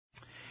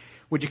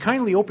Would you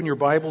kindly open your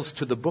Bibles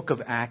to the book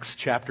of Acts,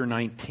 chapter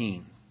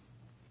 19?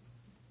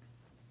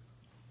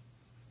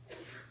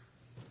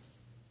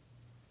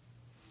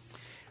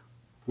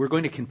 We're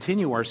going to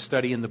continue our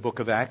study in the book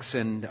of Acts,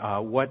 and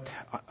what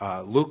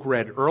Luke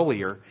read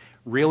earlier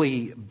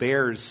really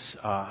bears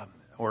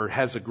or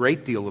has a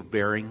great deal of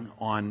bearing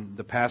on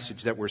the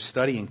passage that we're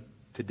studying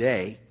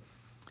today.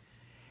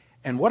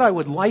 And what I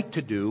would like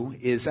to do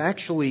is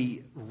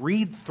actually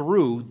read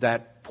through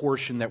that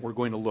portion that we're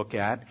going to look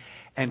at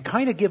and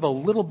kind of give a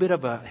little bit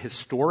of a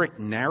historic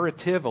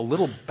narrative, a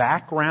little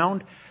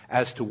background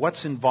as to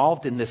what's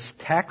involved in this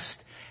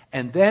text.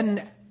 And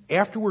then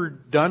after we're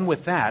done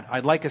with that,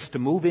 I'd like us to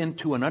move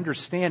into an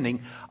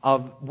understanding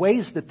of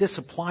ways that this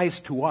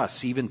applies to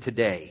us even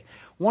today.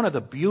 One of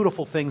the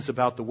beautiful things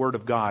about the Word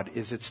of God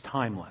is it's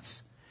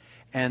timeless.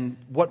 And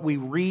what we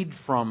read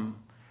from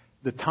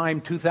the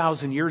time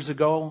 2,000 years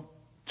ago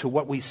to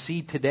what we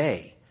see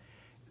today,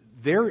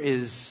 there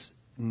is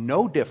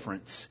no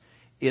difference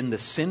in the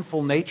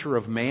sinful nature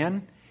of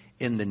man,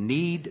 in the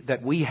need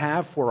that we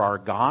have for our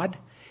God,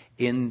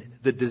 in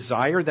the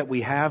desire that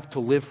we have to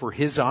live for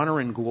His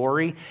honor and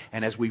glory.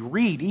 And as we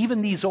read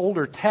even these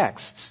older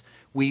texts,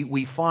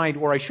 we find,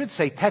 or I should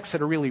say texts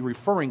that are really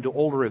referring to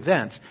older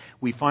events,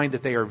 we find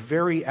that they are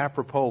very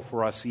apropos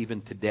for us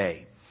even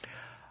today.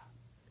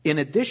 In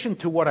addition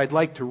to what I'd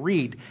like to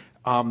read,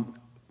 I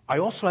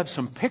also have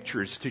some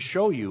pictures to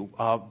show you.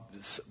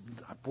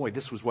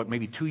 This was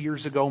maybe 2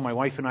 years ago. My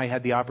wife and I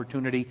had the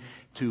opportunity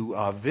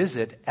to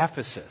visit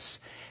Ephesus.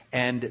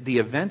 And the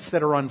events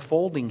that are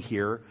unfolding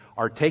here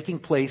are taking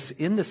place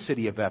in the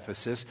city of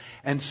Ephesus.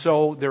 And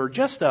so there are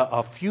just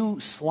a few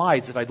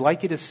slides that I'd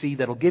like you to see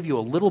that'll give you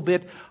a little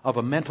bit of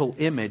a mental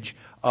image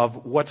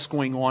of what's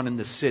going on in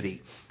the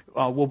city.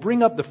 We'll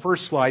bring up the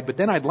first slide, but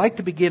then I'd like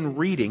to begin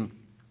reading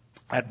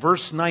at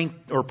verse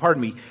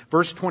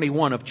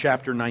 21 of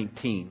chapter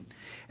 19.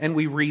 And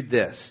we read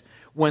this: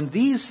 "When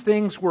these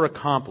things were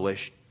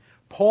accomplished,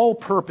 Paul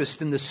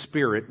purposed in the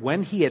Spirit,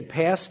 when he had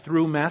passed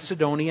through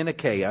Macedonia and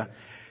Achaia,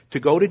 to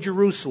go to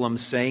Jerusalem,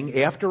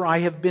 saying, 'After I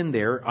have been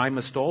there, I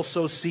must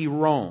also see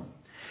Rome.'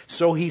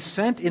 So he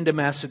sent into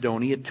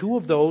Macedonia two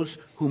of those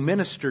who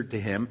ministered to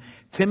him,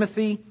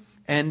 Timothy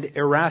and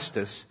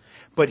Erastus,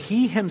 but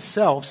he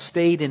himself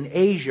stayed in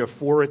Asia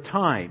for a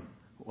time."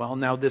 Well,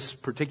 now this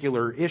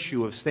particular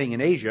issue of staying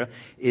in Asia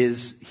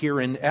is here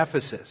in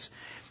Ephesus.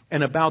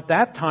 "And about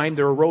that time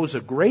there arose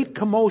a great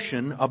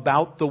commotion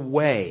about the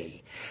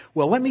way."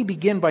 Well, let me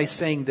begin by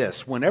saying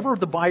this. Whenever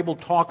the Bible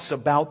talks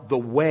about the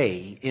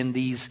way in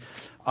these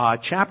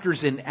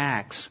chapters in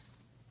Acts,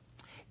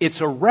 it's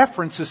a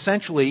reference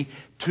essentially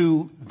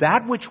to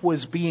that which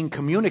was being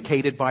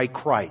communicated by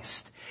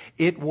Christ.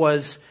 It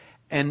was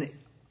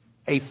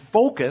a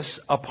focus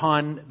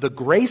upon the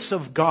grace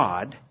of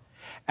God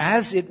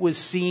as it was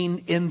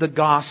seen in the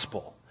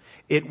gospel.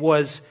 It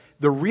was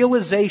the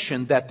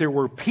realization that there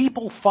were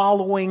people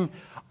following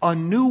a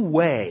new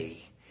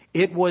way.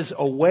 It was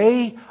a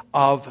way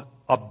of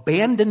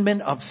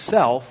abandonment of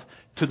self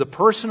to the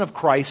person of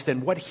Christ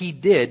and what He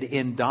did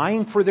in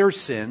dying for their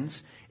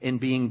sins, in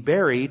being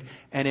buried,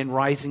 and in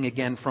rising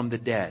again from the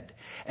dead.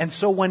 And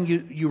so when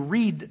you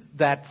read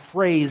that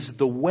phrase,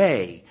 the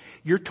way,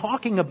 you're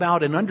talking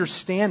about an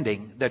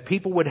understanding that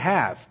people would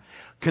have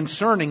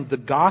concerning the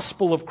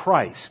gospel of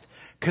Christ,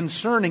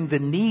 concerning the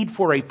need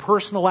for a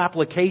personal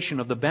application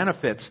of the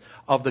benefits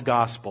of the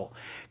gospel,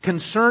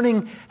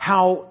 concerning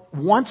how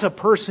once a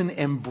person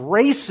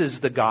embraces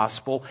the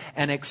gospel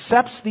and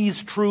accepts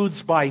these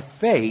truths by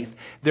faith,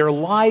 their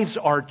lives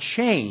are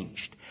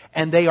changed.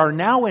 And they are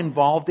now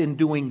involved in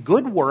doing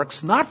good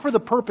works, not for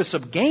the purpose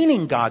of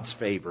gaining God's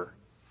favor,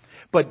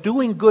 but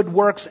doing good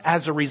works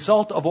as a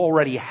result of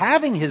already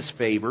having His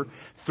favor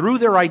through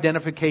their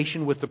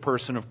identification with the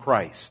person of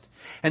Christ.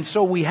 And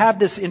so we have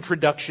this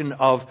introduction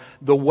of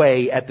the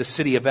way at the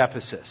city of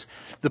Ephesus.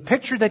 The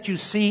picture that you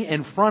see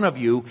in front of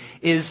you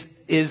is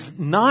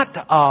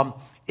not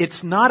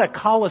it's not a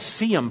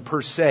Colosseum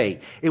per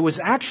se. It was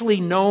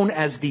actually known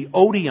as the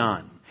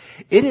Odeon.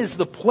 It is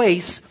the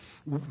place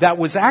that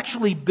was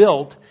actually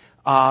built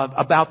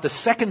about the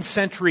 2nd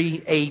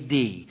century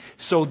A.D.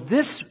 So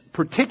this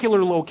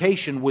particular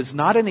location was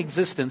not in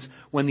existence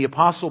when the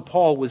Apostle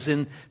Paul was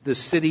in the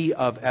city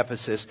of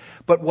Ephesus.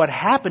 But what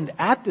happened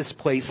at this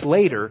place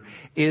later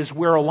is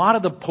where a lot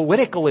of the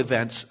political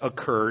events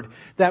occurred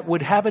that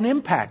would have an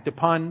impact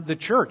upon the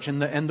church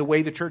and the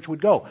way the church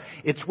would go.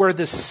 It's where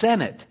the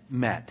Senate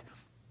met.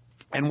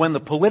 And when the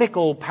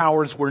political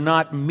powers were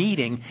not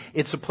meeting,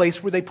 it's a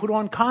place where they put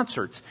on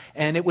concerts.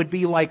 And it would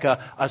be like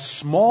a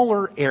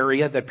smaller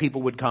area that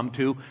people would come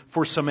to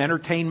for some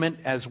entertainment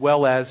as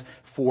well as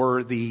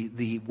for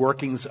the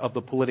workings of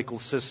the political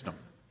system.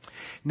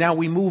 Now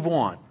we move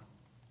on.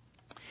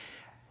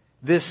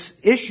 This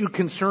issue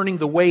concerning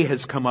the way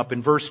has come up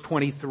in verse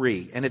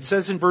 23. And it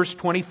says in verse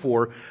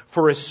 24,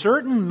 "For a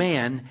certain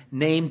man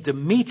named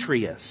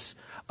Demetrius,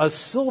 a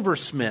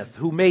silversmith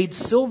who made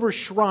silver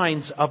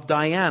shrines of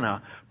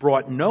Diana,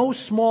 brought no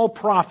small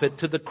profit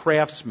to the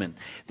craftsmen.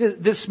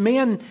 This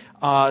man,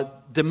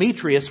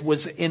 Demetrius,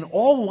 was in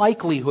all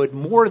likelihood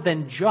more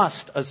than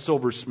just a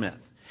silversmith,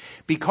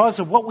 because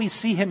of what we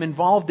see him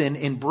involved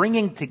in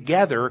bringing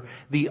together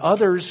the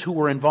others who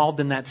were involved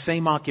in that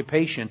same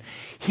occupation.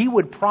 He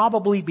would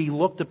probably be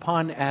looked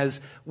upon as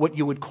what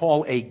you would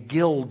call a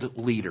guild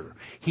leader.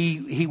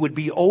 He would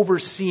be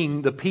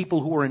overseeing the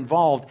people who were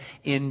involved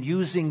in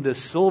using the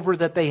silver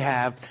that they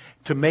have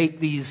to make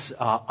these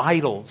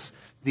idols,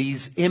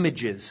 these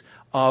images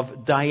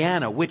of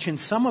Diana, which in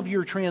some of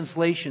your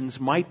translations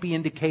might be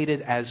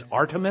indicated as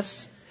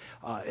Artemis,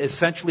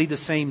 essentially the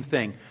same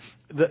thing.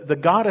 The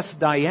goddess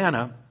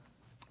Diana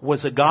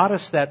was a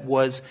goddess that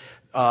was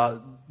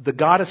the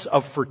goddess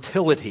of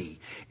fertility.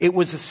 It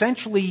was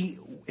essentially,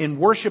 in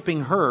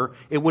worshiping her,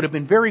 it would have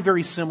been very,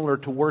 very similar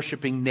to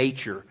worshiping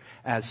nature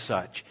as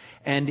such.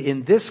 And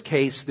in this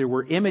case, there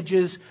were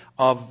images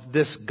of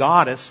this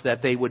goddess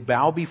that they would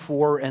bow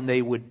before and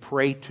they would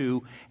pray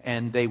to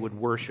and they would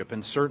worship.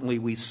 And certainly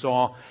we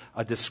saw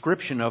a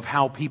description of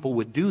how people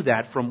would do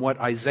that from what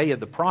Isaiah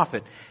the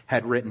prophet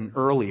had written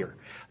earlier.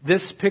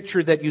 This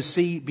picture that you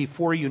see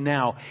before you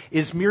now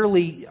is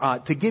merely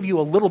to give you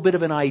a little bit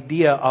of an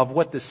idea of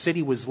what the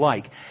city was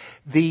like.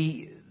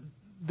 The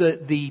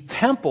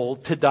temple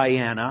to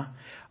Diana,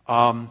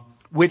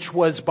 which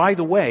was, by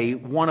the way,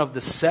 one of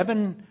the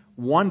 7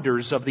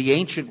 wonders of the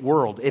ancient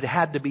world. It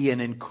had to be an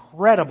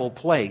incredible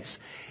place.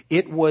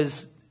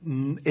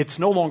 It's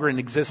no longer in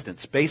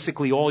existence.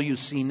 Basically, all you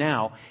see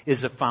now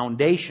is a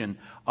foundation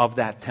of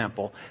that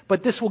temple.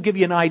 But this will give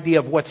you an idea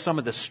of what some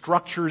of the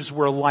structures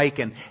were like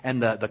and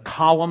the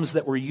columns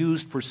that were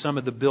used for some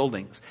of the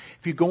buildings.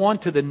 If you go on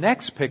to the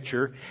next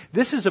picture,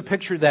 this is a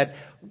picture that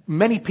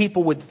many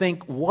people would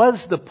think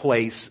was the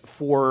place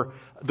for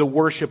the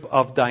worship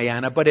of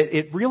Diana, but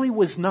it really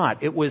was not.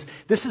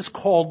 This is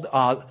called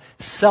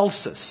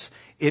Celsus.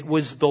 It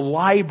was the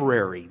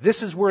library.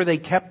 This is where they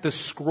kept the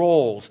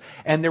scrolls.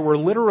 And there were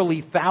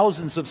literally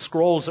thousands of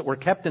scrolls that were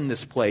kept in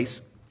this place.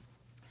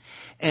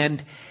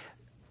 And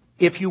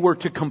if you were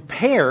to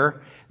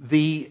compare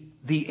the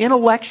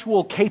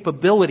intellectual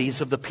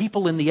capabilities of the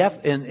people in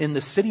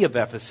the city of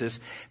Ephesus,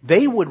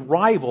 they would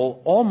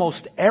rival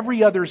almost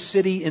every other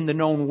city in the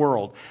known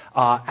world.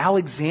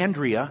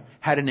 Alexandria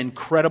had an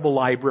incredible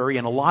library,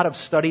 and a lot of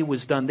study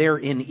was done there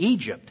in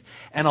Egypt.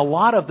 And a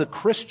lot of the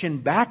Christian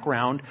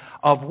background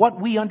of what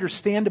we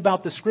understand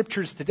about the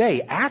Scriptures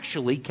today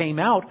actually came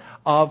out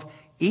of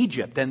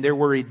Egypt. And there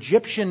were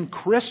Egyptian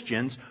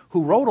Christians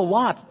who wrote a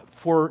lot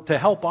to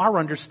help our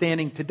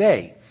understanding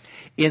today.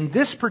 In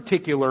this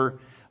particular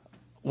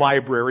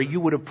library, you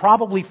would have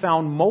probably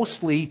found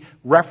mostly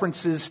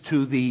references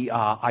to the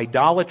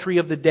idolatry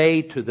of the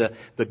day, to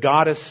the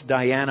goddess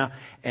Diana,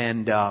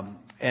 and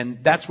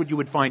that's what you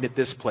would find at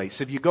this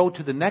place. If you go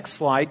to the next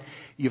slide,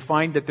 you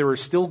find that there are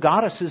still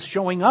goddesses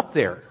showing up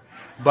there,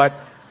 but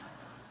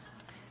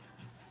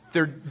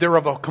they're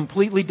of a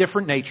completely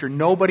different nature.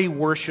 Nobody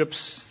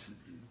worships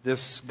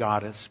this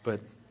goddess,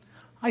 but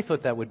I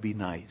thought that would be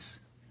nice.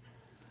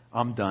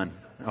 I'm done.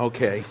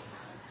 Okay.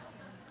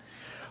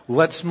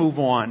 Let's move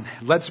on.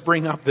 Let's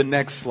bring up the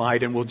next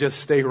slide and we'll just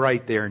stay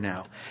right there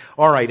now.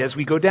 All right, as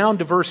we go down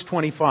to verse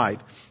 25,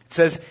 it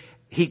says,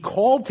 he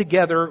called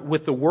together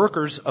with the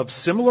workers of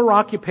similar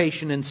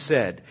occupation and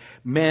said,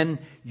 men,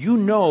 you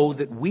know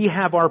that we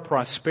have our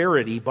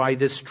prosperity by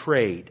this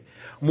trade.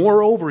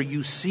 Moreover,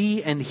 you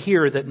see and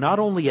hear that not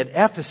only at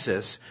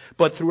Ephesus,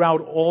 but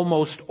throughout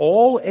almost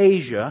all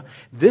Asia,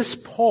 this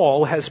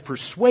Paul has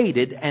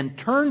persuaded and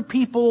turned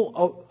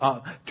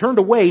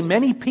away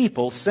many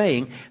people,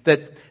 saying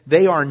that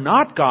they are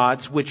not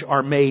gods which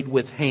are made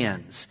with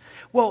hands.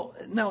 Well,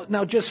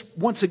 now just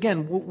once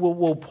again,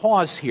 we'll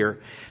pause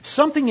here.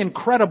 Something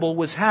incredible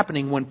was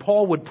happening when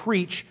Paul would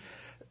preach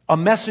a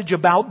message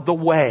about the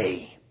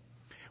way.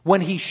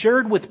 When he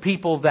shared with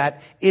people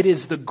that it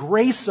is the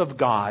grace of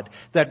God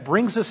that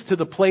brings us to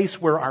the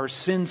place where our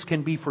sins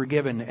can be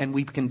forgiven and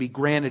we can be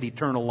granted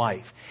eternal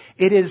life.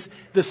 It is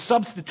the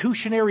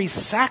substitutionary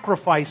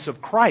sacrifice of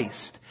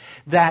Christ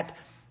that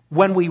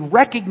when we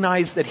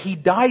recognize that He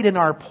died in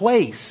our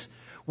place,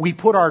 we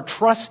put our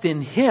trust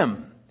in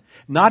Him,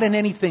 not in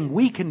anything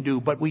we can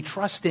do, but we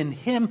trust in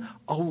Him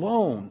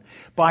alone.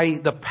 By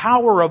the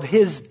power of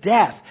His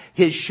death,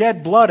 His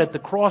shed blood at the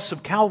cross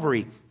of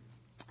Calvary,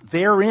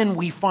 therein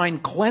we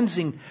find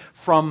cleansing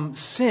from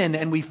sin,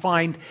 and we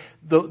find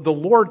the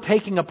Lord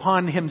taking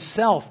upon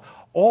Himself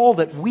all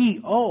that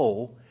we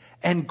owe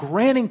and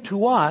granting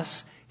to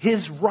us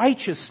His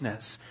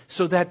righteousness,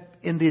 so that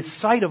in the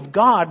sight of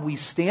God we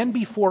stand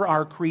before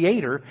our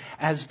Creator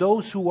as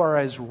those who are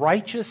as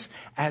righteous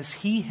as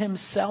He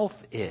Himself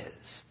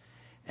is.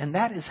 And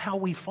that is how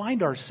we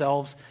find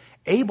ourselves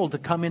able to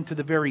come into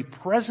the very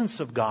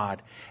presence of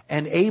God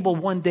and able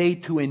one day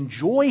to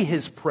enjoy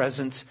His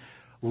presence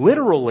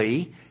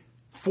literally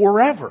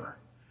forever.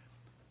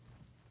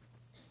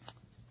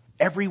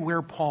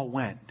 Everywhere Paul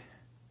went,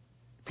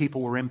 people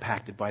were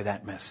impacted by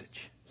that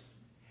message.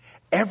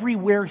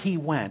 Everywhere he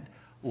went,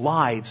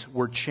 lives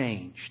were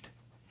changed.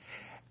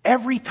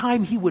 Every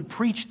time he would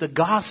preach the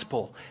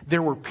gospel,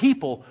 there were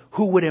people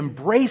who would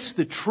embrace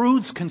the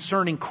truths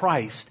concerning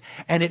Christ,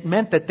 and it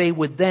meant that they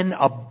would then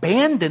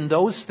abandon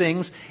those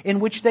things in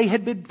which they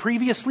had been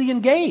previously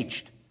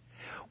engaged.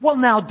 Well,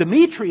 now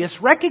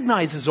Demetrius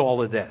recognizes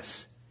all of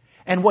this.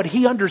 And what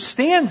he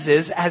understands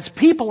is, as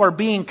people are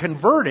being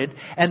converted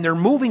and they're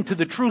moving to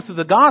the truth of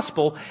the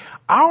gospel,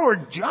 our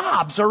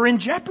jobs are in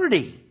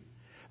jeopardy.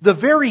 The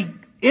very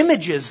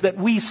images that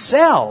we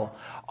sell,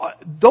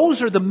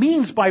 those are the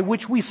means by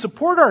which we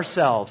support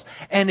ourselves.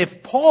 And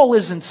if Paul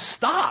isn't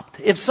stopped,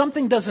 if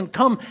something doesn't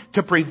come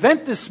to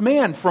prevent this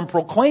man from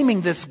proclaiming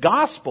this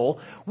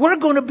gospel, we're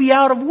going to be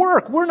out of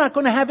work. We're not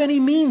going to have any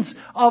means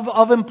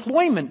of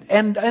employment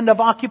and of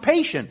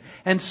occupation.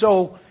 And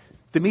so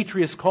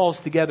Demetrius calls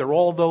together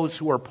all those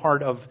who are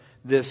part of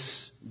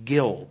this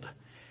guild.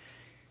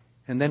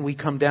 And then we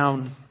come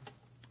down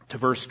to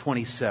verse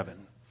 27.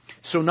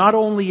 So not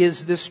only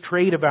is this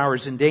trade of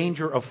ours in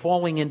danger of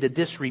falling into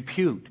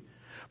disrepute,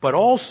 but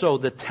also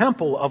the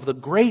temple of the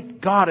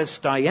great goddess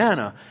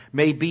Diana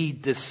may be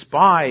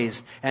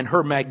despised and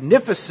her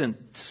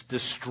magnificence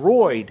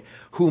destroyed,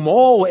 whom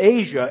all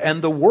Asia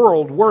and the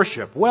world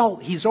worship. Well,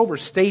 he's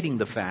overstating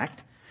the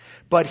fact,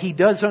 but he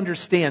does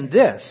understand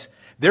this.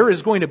 There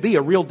is going to be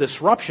a real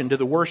disruption to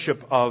the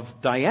worship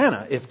of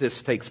Diana if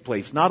this takes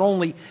place. Not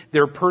only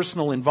their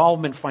personal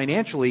involvement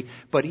financially,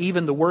 but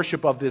even the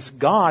worship of this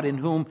God in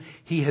whom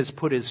he has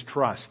put his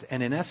trust.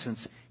 And in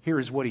essence, here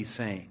is what he's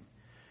saying.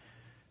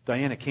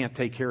 Diana can't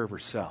take care of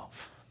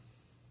herself.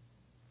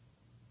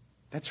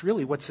 That's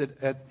really what's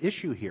at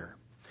issue here.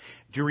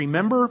 Do you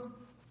remember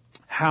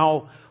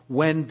how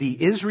when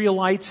the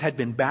Israelites had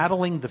been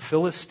battling the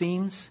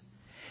Philistines,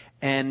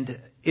 and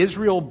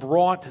Israel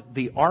brought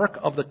the Ark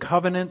of the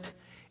Covenant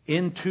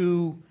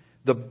into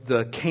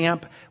the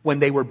camp when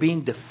they were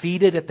being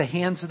defeated at the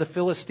hands of the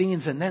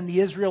Philistines, and then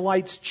the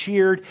Israelites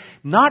cheered,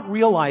 not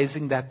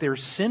realizing that their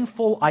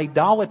sinful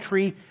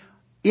idolatry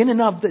in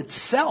and of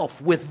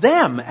itself with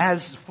them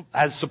as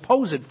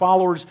supposed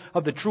followers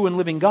of the true and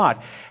living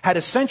God had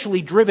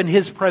essentially driven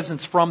his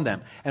presence from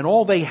them. And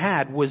all they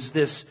had was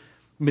this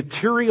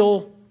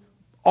material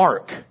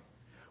ark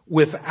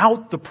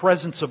without the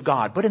presence of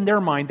God. But in their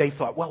mind, they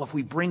thought, well, if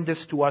we bring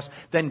this to us,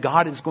 then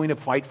God is going to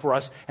fight for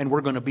us and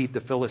we're going to beat the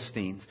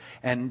Philistines.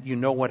 And you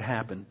know what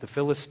happened. The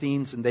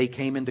Philistines, and they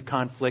came into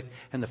conflict,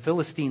 and the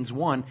Philistines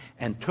won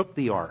and took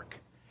the ark.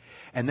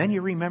 And then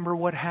you remember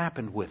what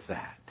happened with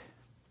that.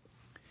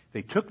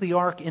 They took the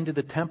ark into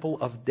the temple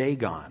of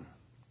Dagon.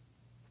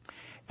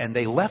 And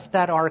they left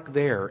that ark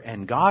there,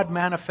 and God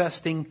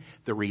manifesting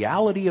the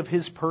reality of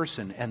his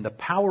person and the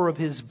power of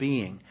his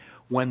being.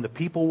 When the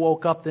people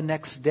woke up the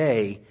next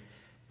day,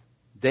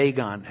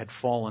 Dagon had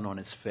fallen on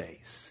his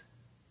face.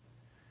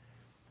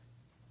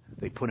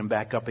 They put him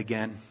back up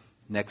again.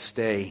 Next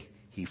day,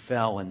 he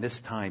fell, and this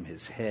time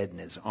his head and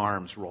his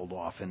arms rolled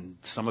off, and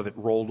some of it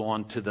rolled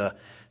on to the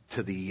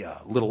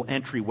little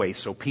entryway.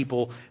 So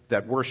people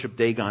that worship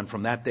Dagon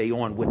from that day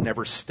on would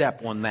never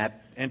step on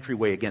that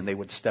entryway again. They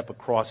would step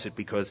across it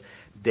because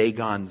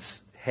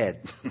Dagon's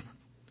head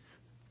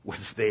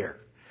was there.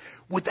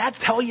 Would that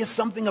tell you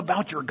something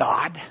about your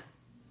God?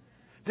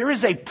 There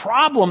is a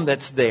problem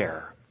that's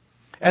there.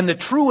 And the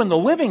true and the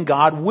living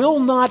God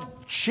will not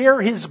share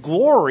his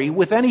glory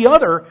with any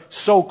other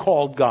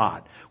so-called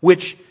God,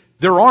 which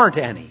there aren't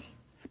any.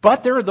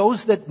 But there are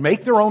those that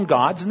make their own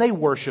gods and they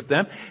worship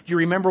them. Do you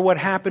remember what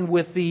happened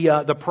with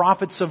the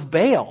prophets of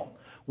Baal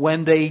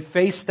when they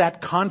faced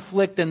that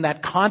conflict and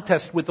that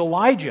contest with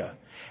Elijah?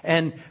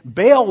 And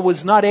Baal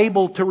was not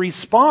able to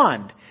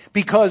respond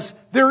because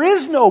there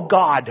is no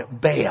God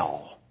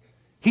Baal.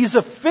 He's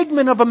a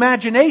figment of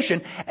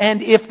imagination,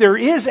 and if there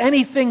is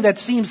anything that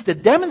seems to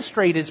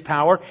demonstrate his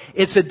power,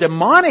 it's a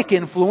demonic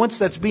influence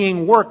that's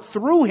being worked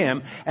through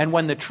him. And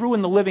when the true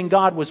and the living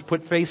God was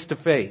put face to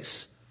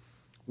face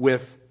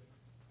with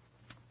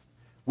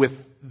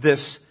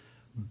this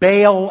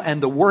Baal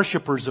and the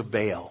worshipers of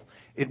Baal,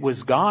 it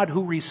was God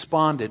who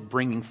responded,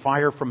 bringing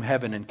fire from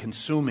heaven and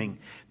consuming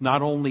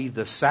not only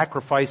the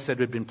sacrifice that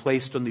had been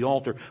placed on the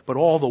altar, but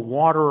all the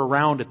water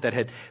around it that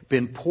had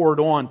been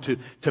poured on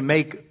to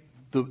make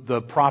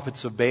the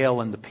prophets of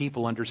Baal and the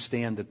people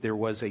understand that there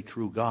was a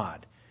true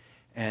God.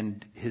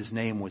 And his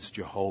name was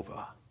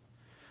Jehovah.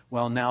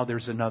 Well, now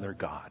there's another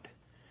God.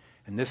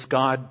 And this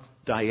God,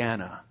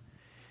 Diana,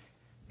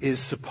 is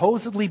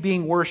supposedly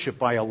being worshipped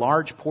by a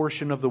large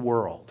portion of the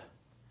world.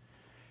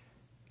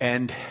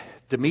 And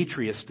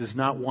Demetrius does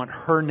not want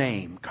her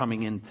name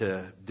coming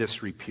into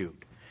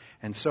disrepute.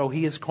 And so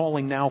he is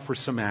calling now for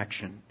some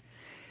action.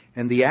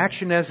 And the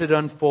action as it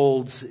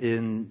unfolds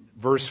in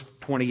verse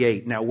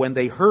 28. Now when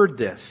they heard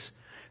this,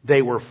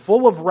 they were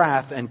full of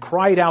wrath and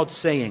cried out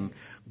saying,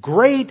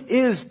 "Great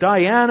is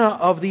Diana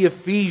of the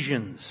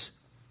Ephesians."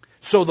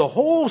 So the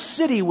whole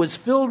city was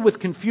filled with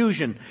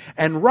confusion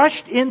and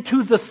rushed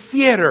into the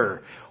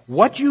theater.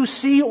 What you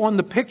see on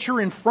the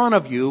picture in front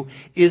of you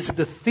is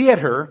the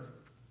theater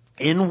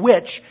in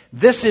which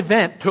this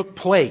event took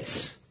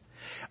place.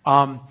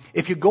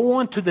 If you go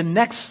on to the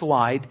next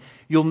slide,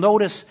 you'll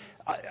notice,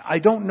 I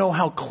don't know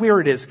how clear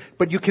it is,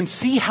 but you can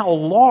see how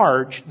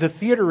large the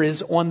theater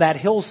is on that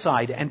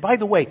hillside. And by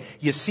the way,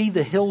 you see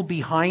the hill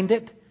behind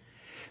it?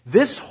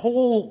 This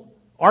whole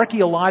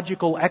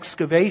archaeological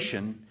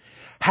excavation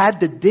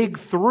had to dig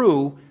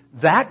through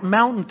that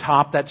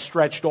mountaintop that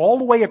stretched all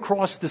the way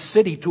across the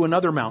city to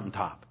another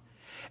mountaintop.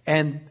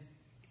 And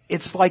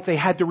it's like they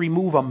had to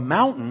remove a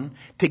mountain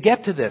to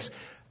get to this.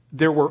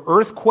 There were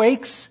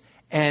earthquakes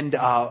and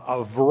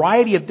a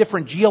variety of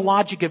different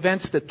geologic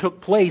events that took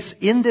place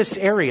in this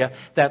area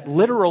that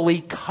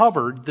literally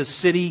covered the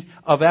city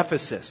of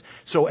Ephesus.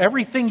 So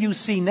everything you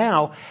see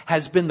now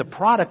has been the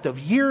product of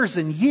years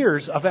and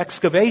years of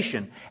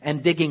excavation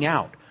and digging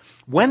out.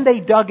 When they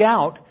dug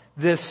out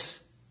this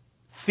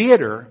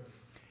theater,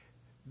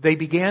 they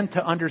began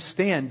to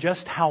understand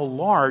just how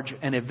large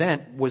an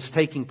event was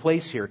taking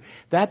place here.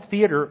 That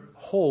theater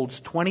holds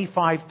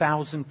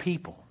 25,000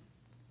 people.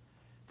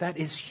 That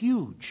is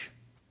huge.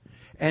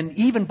 And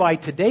even by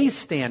today's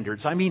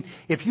standards, I mean,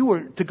 if you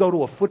were to go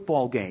to a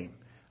football game,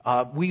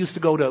 we used to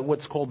go to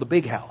what's called the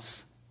Big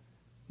House.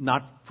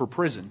 Not for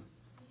prison,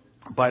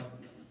 but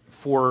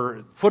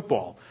for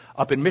football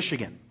up in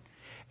Michigan.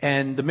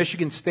 And the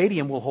Michigan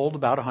Stadium will hold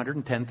about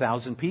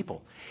 110,000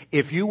 people.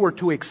 If you were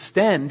to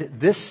extend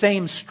this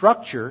same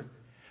structure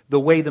the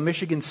way the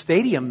Michigan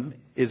Stadium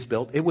is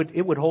built, it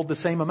would hold the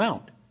same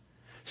amount.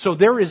 So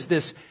there is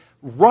this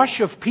rush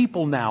of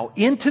people now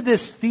into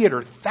this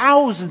theater,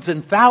 thousands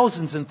and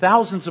thousands and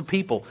thousands of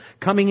people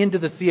coming into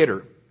the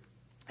theater.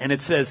 And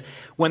it says,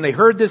 when they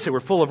heard this, they were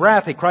full of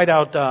wrath. They cried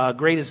out,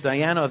 great is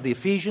Diana of the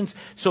Ephesians.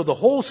 So the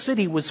whole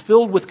city was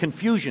filled with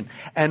confusion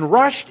and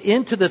rushed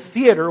into the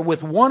theater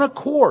with one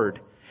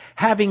accord,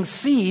 having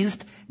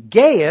seized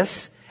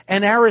Gaius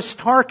and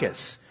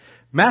Aristarchus,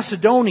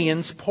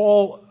 Macedonians,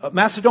 Paul's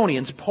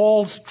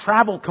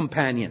travel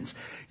companions.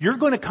 You're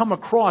going to come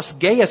across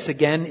Gaius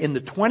again in the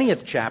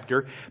 20th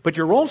chapter, but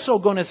you're also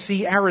going to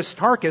see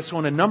Aristarchus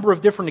on a number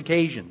of different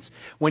occasions.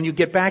 When you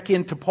get back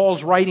into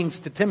Paul's writings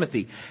to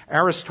Timothy,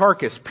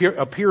 Aristarchus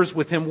appears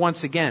with him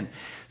once again.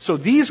 So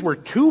these were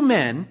two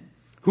men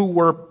who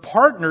were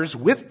partners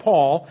with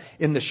Paul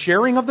in the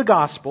sharing of the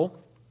gospel.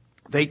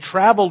 They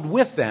traveled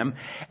with them,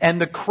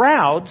 and the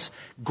crowds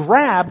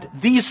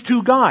grabbed these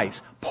two guys.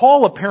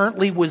 Paul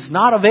apparently was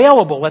not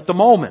available at the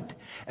moment.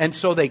 And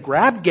so they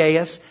grabbed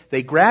Gaius,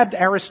 they grabbed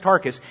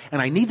Aristarchus,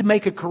 and I need to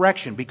make a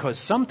correction because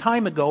some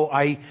time ago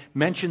I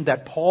mentioned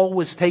that Paul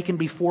was taken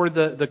before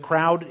the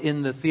crowd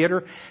in the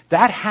theater.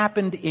 That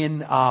happened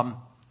in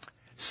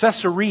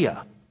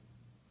Caesarea,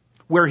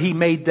 where he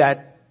made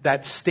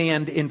that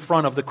stand in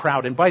front of the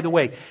crowd. And by the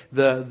way,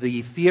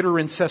 the theater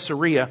in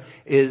Caesarea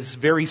is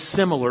very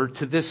similar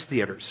to this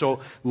theater.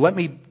 So let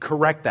me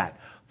correct that.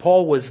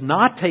 Paul was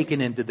not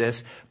taken into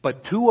this,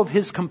 but two of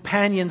his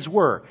companions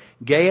were,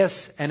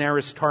 Gaius and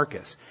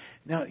Aristarchus.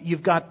 Now,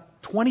 you've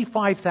got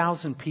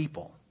 25,000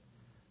 people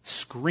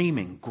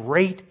screaming,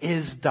 great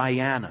is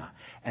Diana.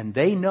 And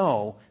they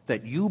know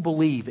that you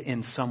believe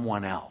in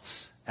someone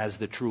else as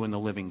the true and the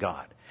living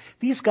God.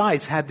 These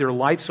guys had their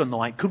lives on the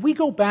line. Could we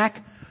go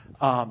back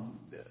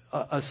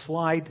a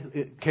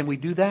slide? Can we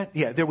do that?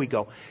 Yeah, there we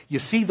go. You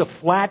see the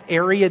flat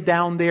area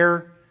down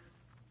there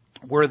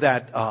where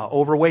that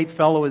overweight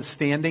fellow is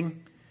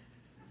standing?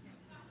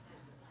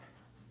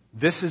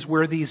 This is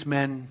where these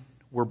men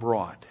were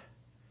brought.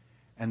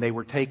 And they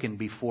were taken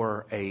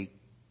before a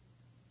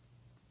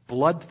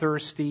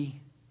bloodthirsty,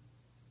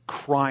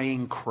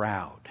 crying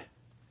crowd.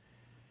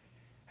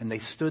 And they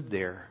stood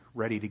there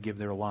ready to give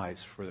their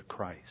lives for the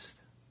Christ.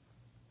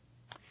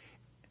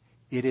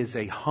 It is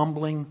a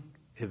humbling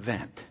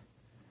event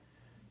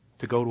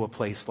to go to a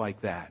place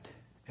like that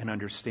and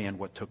understand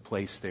what took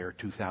place there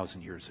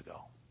 2,000 years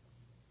ago.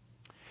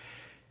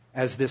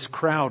 As this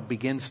crowd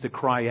begins to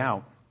cry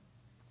out,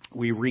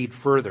 we read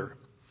further.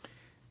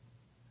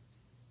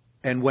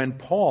 And when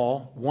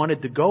Paul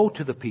wanted to go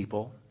to the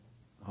people,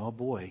 oh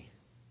boy,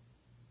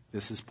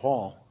 this is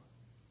Paul.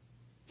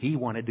 He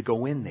wanted to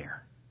go in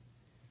there.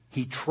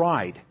 He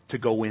tried to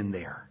go in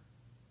there.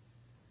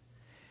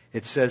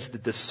 It says the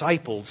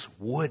disciples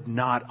would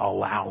not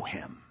allow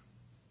him.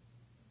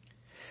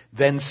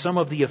 Then some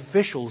of the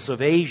officials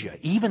of Asia,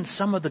 even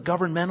some of the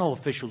governmental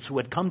officials who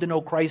had come to know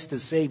Christ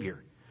as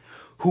Savior,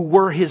 who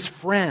were his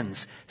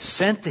friends,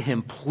 sent to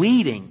him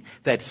pleading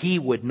that he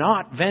would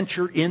not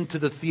venture into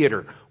the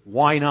theater.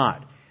 Why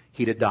not?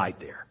 He'd have died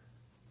there.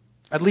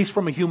 At least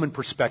from a human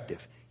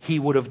perspective, he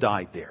would have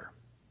died there.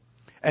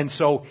 And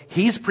so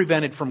he's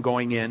prevented from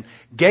going in.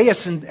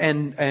 Gaius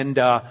and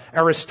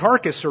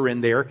Aristarchus are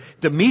in there.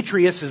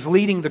 Demetrius is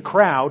leading the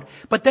crowd.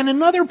 But then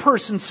another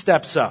person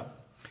steps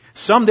up.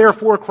 Some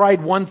therefore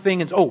cried one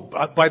thing. And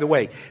by the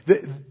way,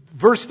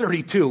 verse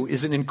 32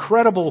 is an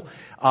incredible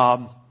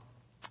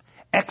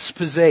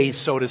expose,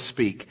 so to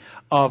speak,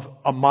 of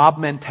a mob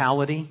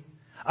mentality.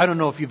 I don't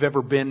know if you've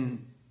ever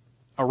been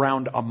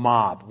around a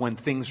mob when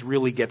things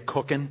really get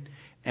cooking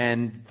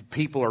and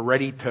people are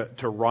ready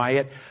to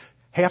riot.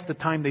 Half the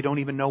time they don't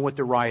even know what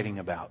they're rioting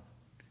about.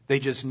 They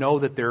just know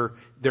that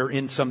they're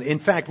in some... In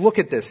fact, look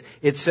at this.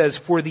 It says,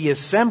 for the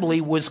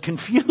assembly was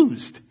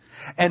confused.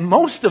 And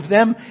most of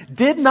them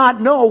did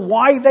not know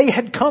why they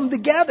had come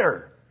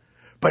together.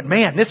 But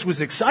man, this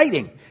was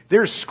exciting.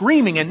 They're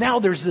screaming, and now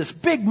there's this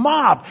big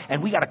mob.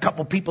 And we got a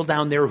couple people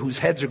down there whose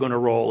heads are going to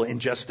roll in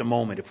just a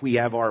moment if we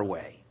have our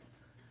way.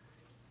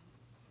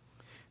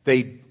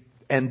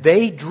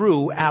 They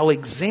drew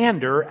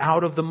Alexander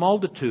out of the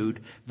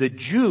multitude, the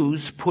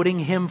Jews putting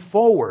him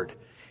forward.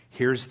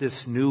 Here's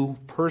this new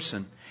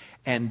person.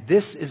 And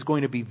this is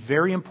going to be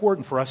very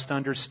important for us to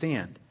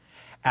understand.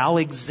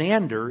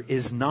 Alexander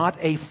is not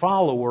a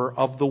follower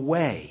of the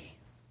way.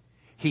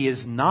 He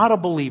is not a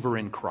believer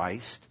in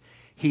Christ.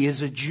 He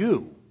is a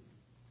Jew.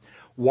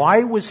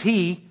 Why was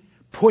he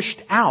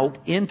pushed out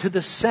into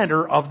the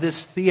center of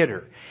this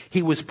theater?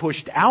 He was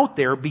pushed out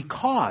there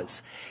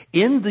because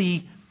in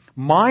the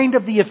mind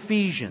of the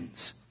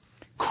Ephesians,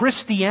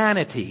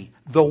 Christianity,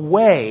 the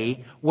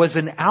way, was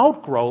an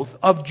outgrowth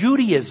of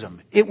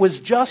Judaism. It was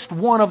just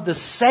one of the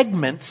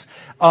segments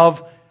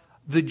of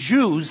the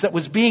Jews that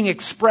was being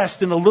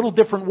expressed in a little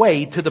different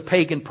way to the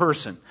pagan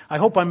person. I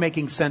hope I'm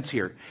making sense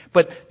here.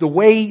 But the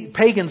way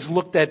pagans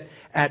looked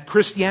at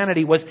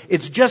Christianity was,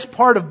 it's just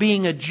part of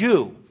being a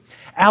Jew.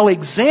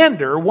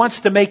 Alexander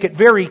wants to make it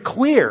very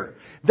clear.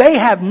 They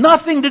have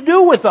nothing to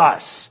do with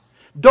us.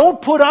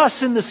 Don't put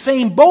us in the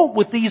same boat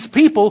with these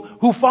people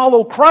who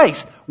follow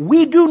Christ.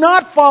 We do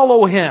not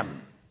follow him.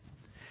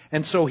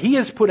 And so he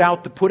is put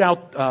out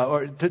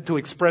to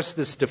express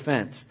this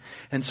defense.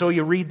 And so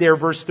you read there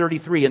verse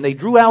 33, and they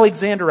drew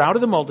Alexander out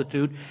of the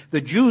multitude, the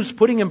Jews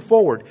putting him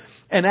forward.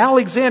 And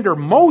Alexander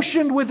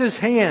motioned with his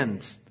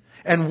hands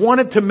and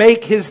wanted to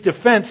make his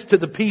defense to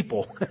the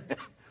people.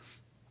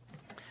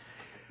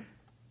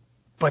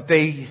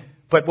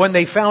 But when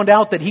they found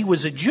out that he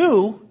was a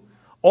Jew,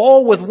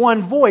 all with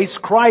one voice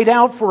cried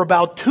out for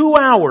about 2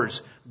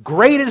 hours,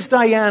 "Great is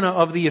Diana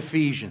of the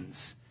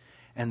Ephesians."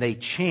 And they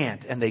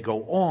chant and they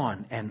go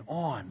on and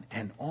on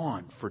and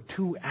on for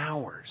 2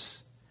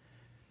 hours.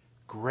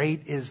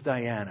 Great is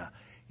Diana.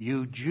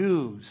 You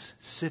Jews,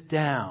 sit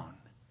down.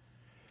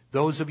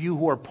 Those of you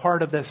who are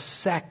part of the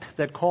sect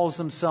that calls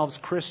themselves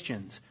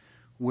Christians,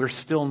 we're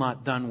still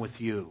not done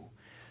with you.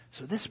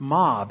 So this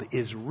mob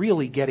is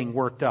really getting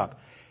worked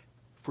up.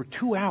 For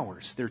 2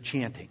 hours they're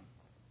chanting.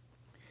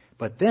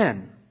 But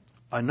then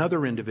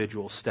another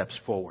individual steps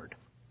forward.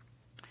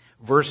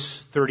 Verse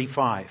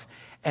 35.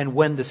 And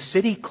when the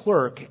city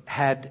clerk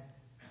had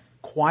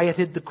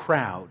quieted the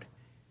crowd,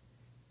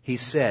 he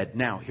said,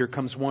 now here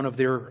comes one of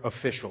their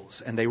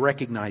officials, and they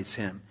recognize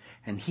him,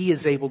 and he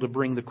is able to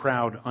bring the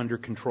crowd under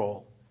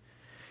control.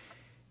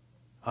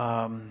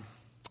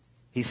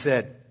 He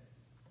said,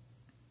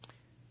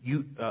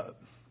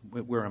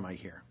 where am I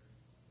here?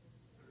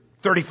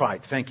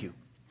 35, thank you.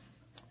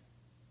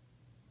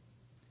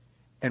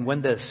 And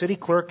when the city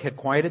clerk had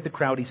quieted the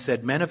crowd, he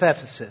said, "Men of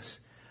Ephesus,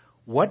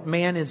 what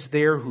man is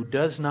there who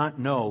does not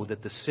know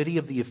that the city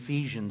of the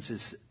Ephesians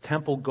is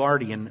temple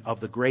guardian of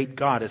the great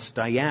goddess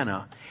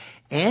Diana,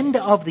 and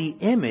of the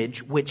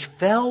image which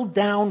fell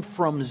down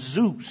from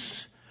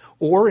Zeus,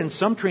 or in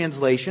some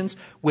translations,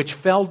 which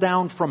fell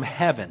down from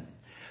heaven?"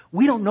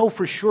 We don't know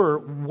for sure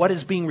what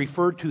is being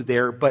referred to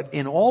there, but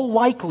in all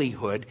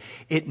likelihood,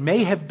 it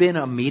may have been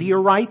a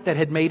meteorite that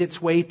had made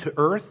its way to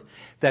earth,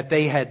 that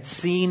they had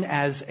seen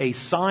as a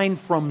sign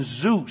from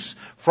Zeus,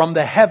 from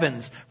the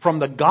heavens, from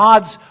the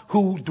gods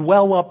who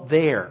dwell up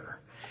there.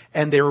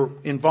 And they're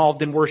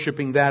involved in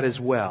worshiping that as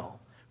well.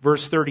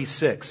 Verse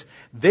 36,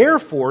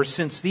 "Therefore,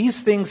 since these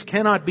things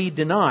cannot be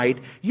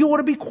denied, you ought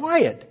to be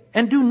quiet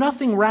and do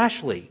nothing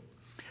rashly.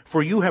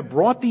 For you have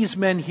brought these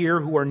men here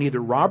who are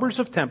neither robbers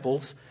of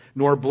temples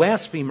nor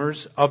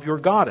blasphemers of your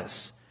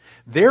goddess.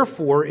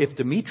 Therefore, if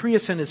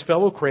Demetrius and his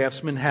fellow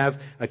craftsmen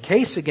have a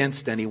case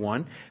against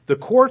anyone, the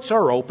courts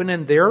are open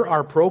and there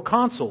are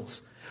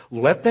proconsuls.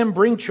 Let them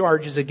bring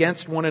charges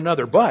against one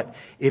another. But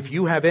if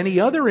you have any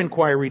other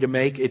inquiry to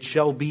make, it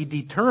shall be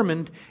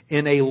determined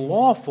in the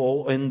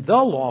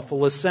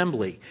lawful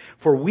assembly.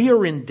 For we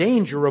are in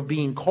danger of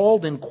being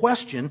called in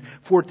question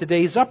for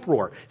today's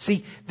uproar."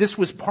 See, this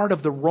was part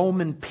of the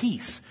Roman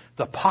peace,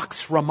 the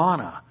Pax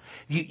Romana.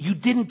 You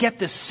didn't get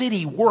the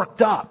city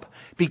worked up.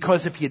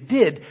 Because if you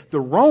did, the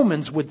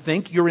Romans would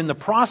think you're in the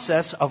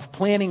process of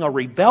planning a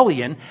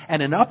rebellion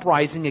and an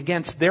uprising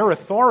against their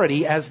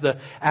authority as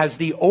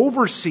the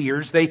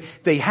overseers.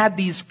 They had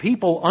these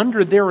people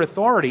under their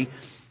authority.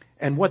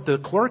 And what the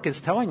clerk is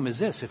telling them is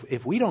this: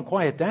 if we don't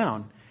quiet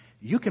down,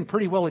 you can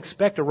pretty well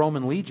expect a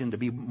Roman legion to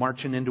be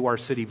marching into our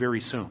city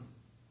very soon.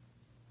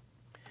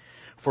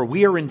 "For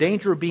we are in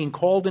danger of being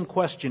called in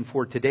question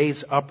for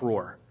today's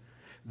uproar,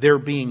 there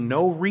being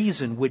no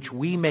reason which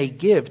we may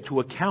give to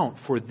account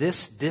for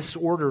this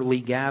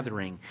disorderly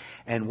gathering."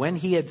 And when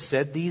he had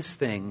said these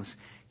things,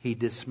 he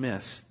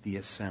dismissed the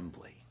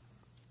assembly.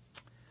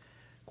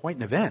 Quite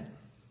an event.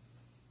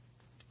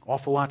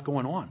 Awful lot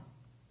going on.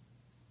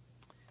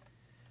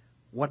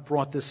 What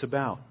brought this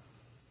about?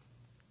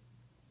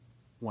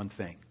 One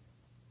thing: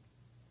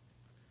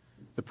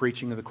 the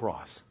preaching of the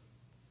cross.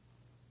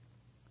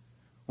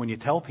 When you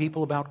tell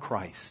people about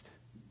Christ,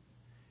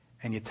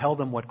 and you tell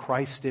them what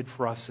Christ did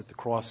for us at the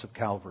cross of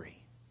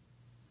Calvary,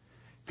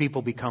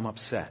 people become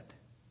upset.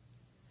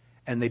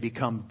 And they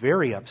become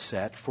very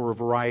upset for a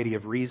variety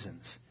of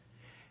reasons.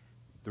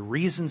 The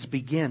reasons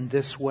begin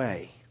this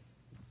way.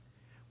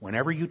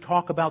 Whenever you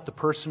talk about the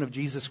person of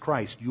Jesus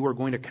Christ, you are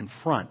going to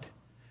confront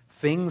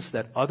things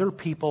that other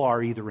people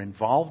are either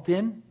involved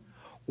in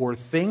or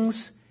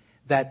things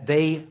that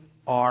they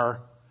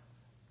are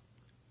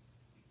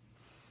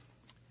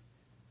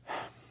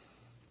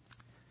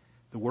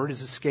the word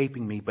is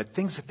escaping me, but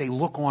things that they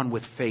look on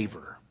with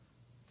favor.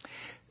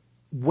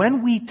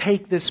 When we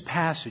take this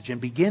passage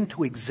and begin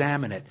to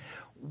examine it,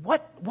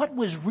 what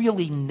was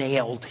really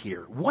nailed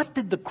here? What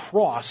did the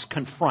cross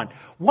confront?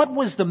 What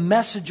was the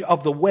message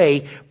of the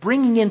way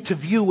bringing into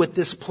view at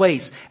this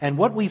place? And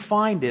what we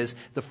find is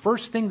the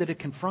first thing that it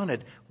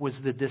confronted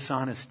was the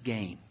dishonest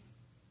gain.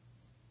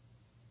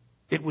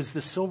 It was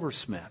the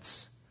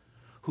silversmiths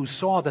who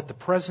saw that the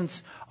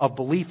presence of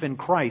belief in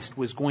Christ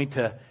was going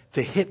to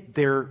hit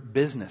their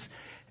business.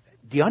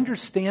 Do you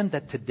understand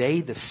that today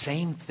the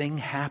same thing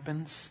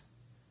happens?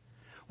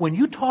 When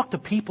you talk to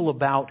people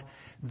about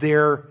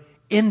their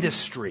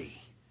industry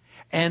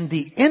and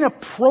the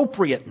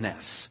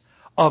inappropriateness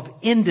of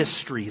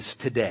industries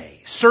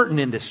today, certain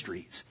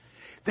industries,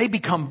 they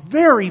become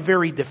very,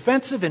 very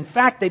defensive. In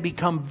fact, they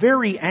become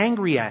very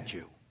angry at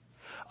you.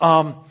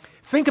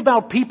 Think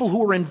about people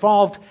who are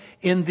involved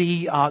in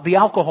the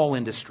alcohol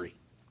industry.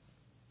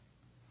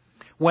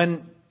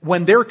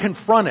 When they're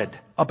confronted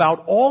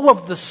about all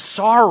of the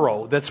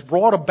sorrow that's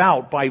brought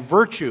about by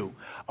virtue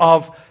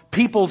of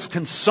people's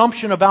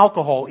consumption of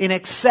alcohol in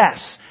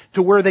excess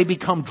to where they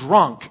become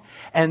drunk,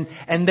 and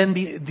then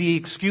the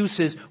excuse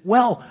is,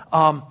 well,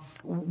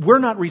 we're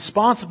not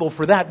responsible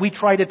for that. We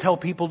try to tell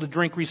people to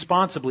drink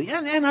responsibly.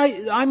 And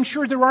I'm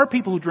sure there are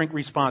people who drink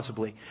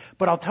responsibly.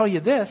 But I'll tell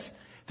you this,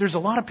 there's a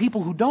lot of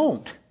people who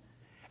don't.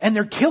 And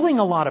they're killing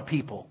a lot of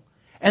people.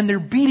 And they're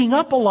beating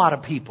up a lot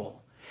of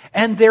people.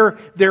 And they're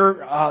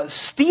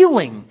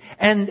stealing.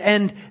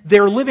 And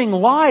they're living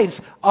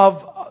lives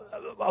of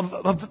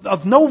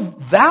no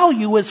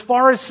value as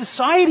far as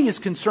society is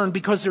concerned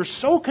because they're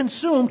so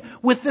consumed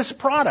with this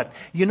product.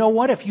 You know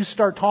what? If you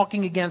start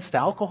talking against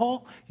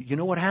alcohol, you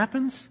know what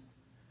happens?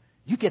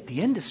 You get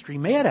the industry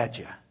mad at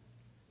you.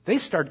 They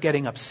start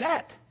getting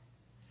upset.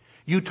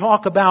 You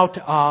talk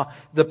about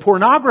the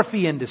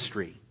pornography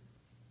industry,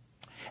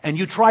 and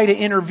you try to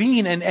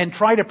intervene and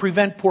try to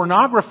prevent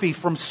pornography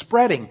from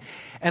spreading.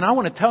 And I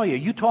want to tell you,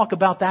 you talk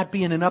about that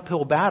being an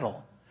uphill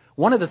battle.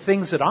 One of the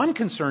things that I'm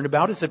concerned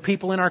about is that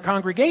people in our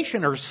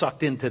congregation are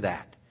sucked into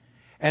that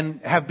and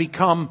have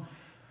become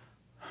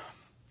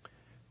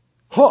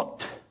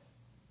hooked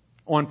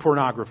on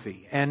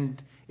pornography.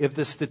 And if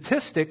the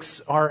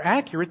statistics are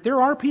accurate,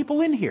 there are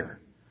people in here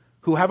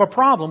who have a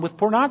problem with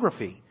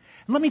pornography.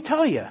 And let me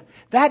tell you,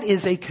 that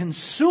is a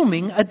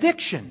consuming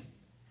addiction.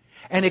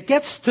 And it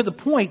gets to the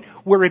point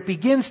where it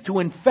begins to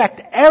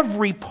infect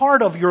every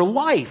part of your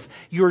life,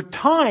 your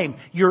time,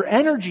 your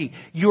energy,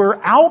 your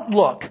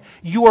outlook,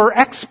 your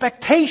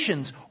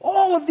expectations.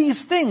 All of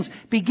these things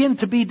begin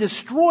to be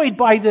destroyed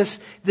by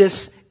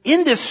this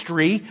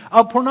industry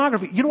of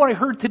pornography. You know what I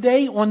heard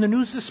today on the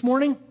news this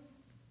morning?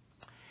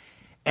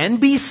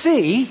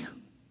 NBC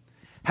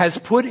has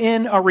put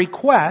in a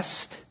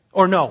request,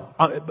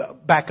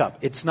 back up.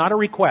 It's not a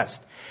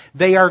request.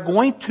 They are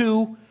going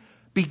to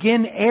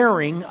begin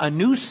airing a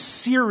new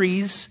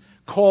series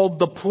called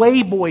The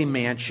Playboy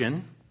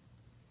Mansion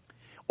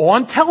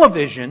on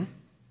television,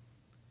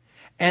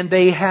 and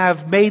they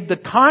have made the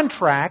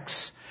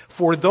contracts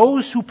for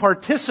those who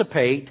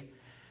participate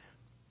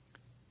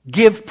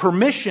give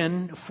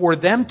permission for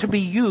them to be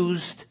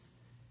used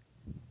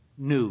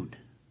nude.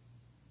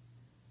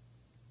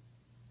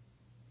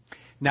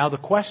 Now the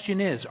question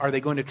is, are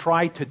they going to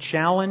try to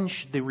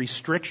challenge the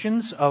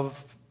restrictions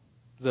of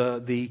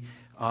the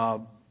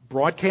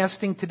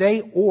broadcasting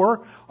today,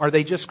 or are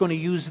they just going to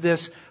use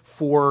this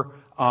for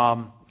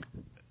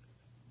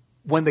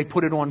when they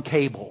put it on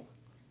cable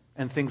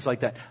and things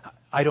like that?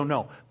 I don't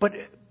know. But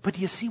do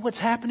you see what's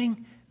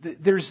happening?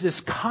 There's this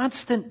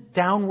constant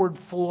downward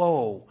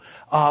flow.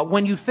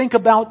 When you think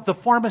about the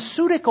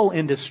pharmaceutical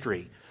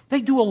industry,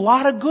 they do a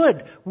lot of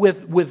good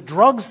with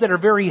drugs that are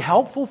very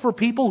helpful for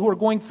people who are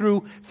going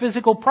through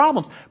physical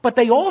problems. But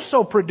they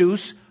also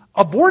produce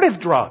abortive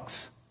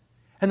drugs.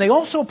 And they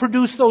also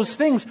produce those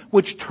things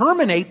which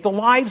terminate the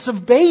lives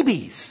of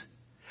babies.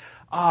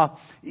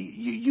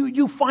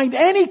 You find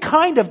any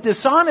kind of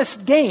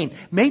dishonest gain.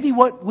 Maybe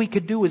what we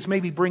could do is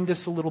maybe bring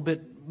this a little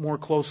bit more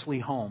closely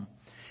home.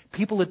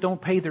 People that don't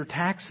pay their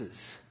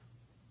taxes.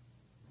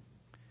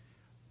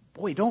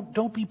 Boy,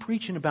 don't be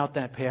preaching about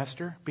that,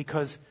 Pastor,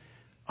 because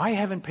I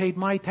haven't paid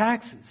my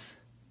taxes.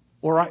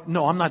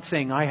 No, I'm not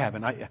saying I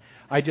haven't.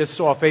 I just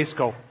saw a face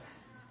go.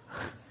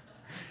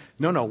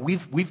 No,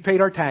 we've paid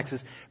our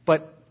taxes,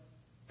 but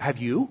have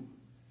you?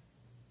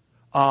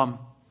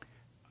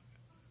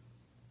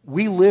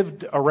 We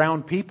lived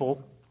around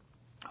people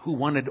who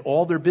wanted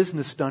all their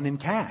business done in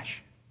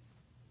cash.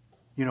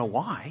 You know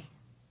why?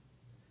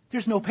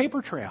 There's no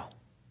paper trail.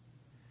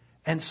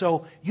 And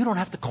so you don't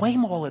have to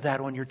claim all of that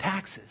on your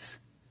taxes.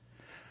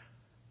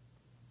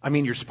 I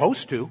mean, you're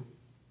supposed to,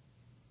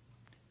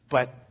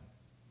 but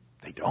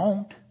they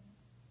don't.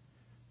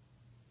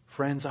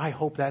 Friends, I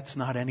hope that's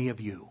not any of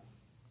you,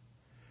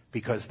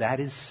 because that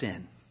is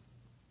sin,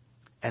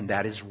 and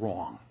that is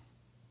wrong.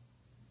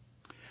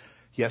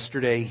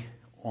 Yesterday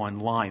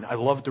online, I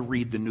love to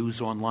read the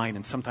news online,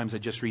 and sometimes I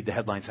just read the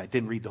headlines. I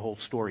didn't read the whole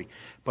story.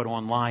 But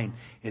online,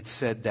 it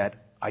said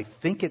that, I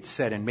think it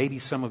said, and maybe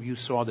some of you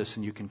saw this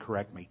and you can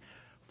correct me,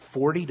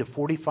 40 to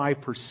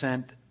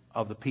 45%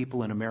 of the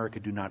people in America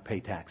do not pay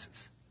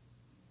taxes.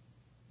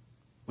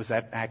 Was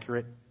that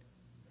accurate?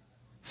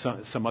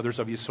 Some others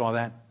of you saw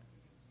that?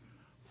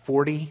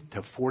 40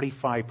 to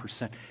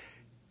 45%.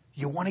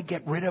 You want to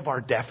get rid of our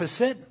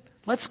deficit?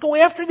 Let's go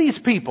after these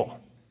people.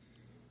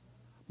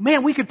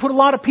 Man, we could put a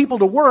lot of people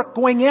to work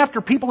going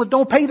after people that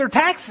don't pay their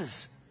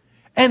taxes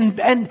and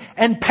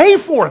pay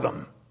for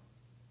them.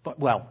 But,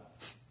 well,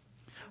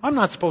 I'm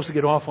not supposed to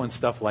get off on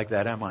stuff like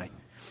that, am I?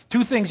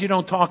 Two things you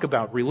don't talk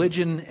about,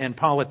 religion and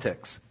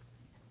politics.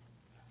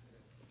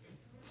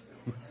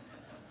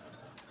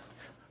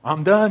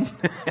 I'm done.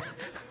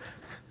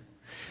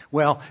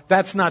 Well,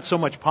 that's not so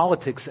much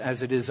politics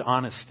as it is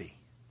honesty.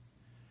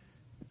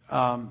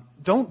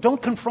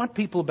 Don't confront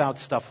people about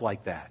stuff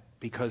like that,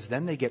 because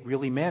then they get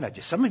really mad at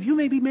you. Some of you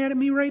may be mad at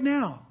me right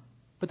now,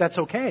 but that's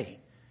okay.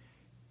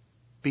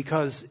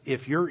 Because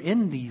if you're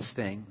in these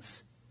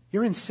things,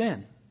 you're in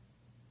sin.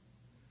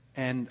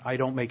 And I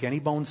don't make any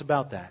bones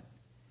about that.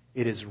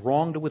 It is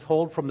wrong to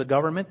withhold from the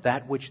government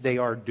that which they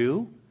are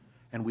due,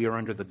 and we are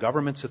under the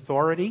government's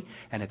authority,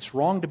 and it's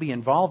wrong to be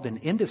involved in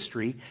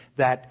industry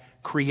that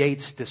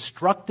creates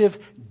destructive,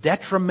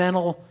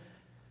 detrimental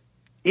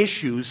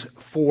issues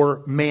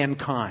for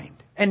mankind.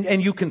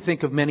 And you can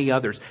think of many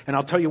others. And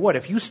I'll tell you what,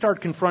 if you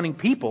start confronting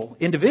people,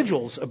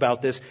 individuals,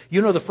 about this,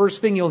 you know the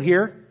first thing you'll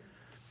hear?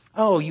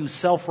 Oh, you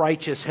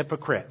self-righteous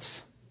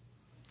hypocrites.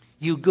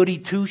 You goody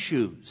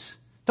two-shoes.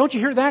 Don't you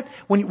hear that?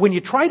 When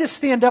you try to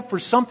stand up for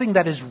something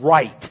that is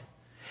right,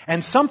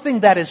 and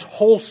something that is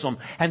wholesome,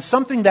 and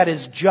something that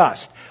is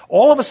just,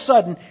 all of a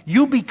sudden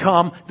you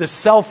become the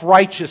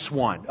self-righteous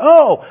one.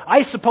 Oh,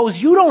 I suppose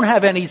you don't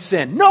have any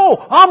sin. No,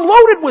 I'm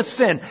loaded with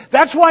sin.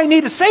 That's why I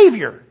need a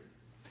Savior.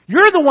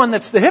 You're the one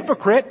that's the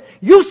hypocrite.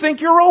 You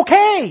think you're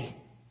okay.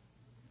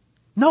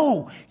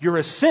 No, you're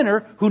a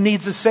sinner who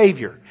needs a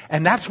Savior.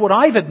 And that's what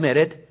I've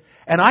admitted.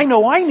 And I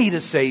know I need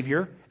a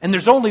Savior. And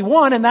there's only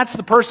one, and that's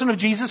the person of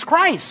Jesus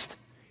Christ.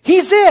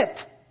 He's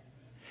it.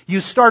 You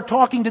start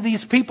talking to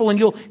these people and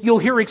you'll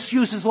hear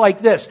excuses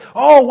like this.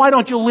 Oh, why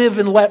don't you live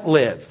and let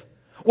live?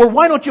 Or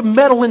why don't you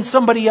meddle in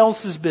somebody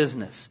else's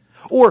business?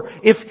 Or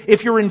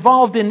if you're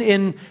involved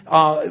in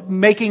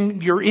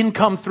making your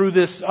income through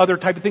this other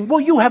type of thing, well,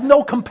 you have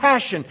no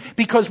compassion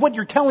because what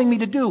you're telling me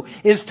to do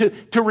is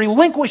to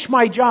relinquish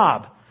my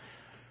job.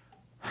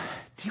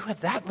 Do you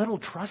have that little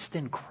trust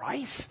in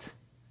Christ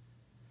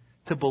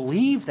to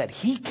believe that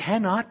He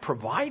cannot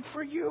provide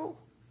for you?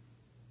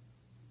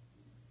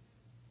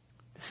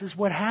 This is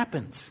what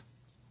happens.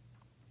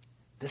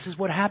 This is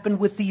what happened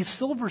with these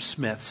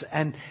silversmiths,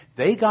 and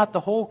they got the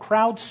whole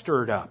crowd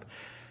stirred up.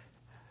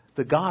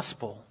 The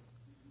gospel,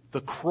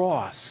 the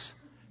cross,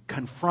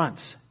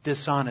 confronts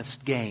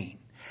dishonest gain.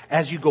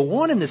 As you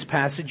go on in this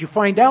passage, you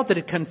find out that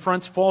it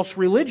confronts false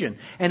religion.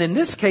 And in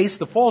this case,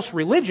 the false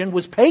religion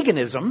was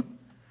paganism,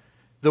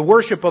 the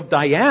worship of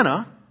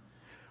Diana,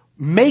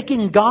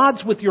 making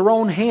gods with your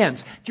own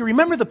hands. Do you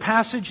remember the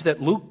passage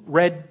that Luke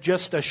read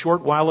just a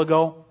short while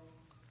ago?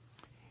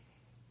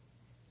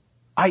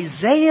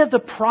 Isaiah the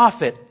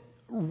prophet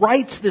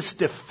writes this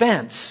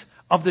defense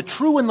of the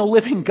true and the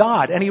living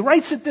God. And he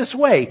writes it this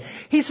way.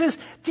 He says,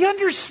 do you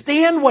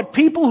understand what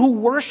people who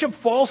worship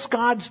false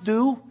gods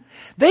do?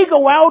 They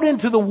go out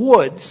into the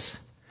woods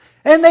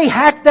and they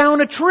hack down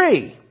a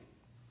tree.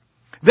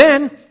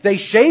 Then they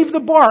shave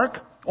the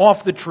bark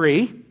off the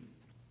tree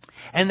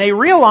and they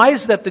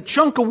realize that the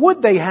chunk of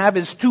wood they have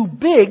is too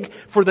big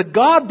for the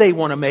god they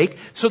want to make.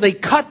 So they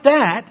cut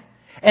that.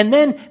 And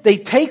then they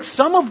take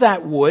some of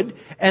that wood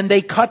and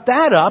they cut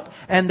that up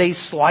and they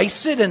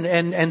slice it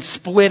and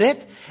split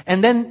it.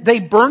 And then they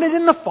burn it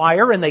in the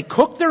fire and they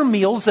cook their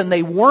meals and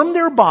they warm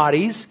their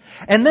bodies.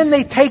 And then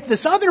they take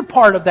this other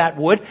part of that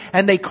wood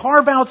and they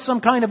carve out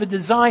some kind of a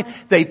design.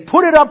 They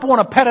put it up on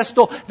a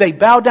pedestal. They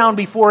bow down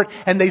before it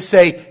and they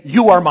say,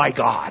 "You are my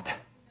God."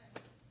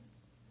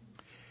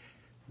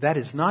 That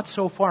is not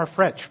so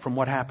far-fetched from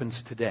what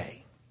happens today.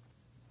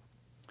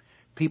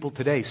 People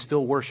today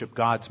still worship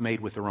gods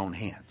made with their own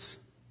hands.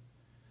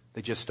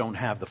 They just don't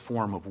have the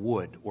form of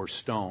wood or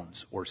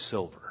stones or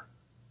silver.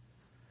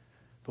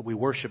 But we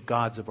worship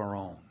gods of our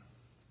own.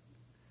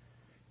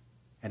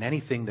 And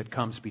anything that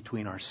comes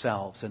between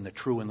ourselves and the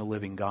true and the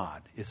living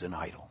God is an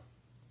idol.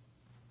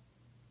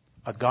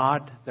 A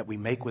God that we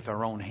make with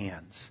our own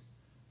hands.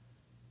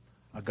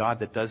 A God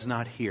that does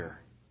not hear.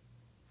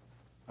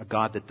 A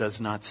God that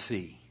does not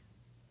see.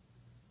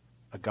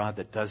 A God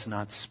that does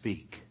not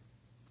speak.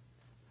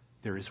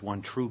 There is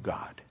one true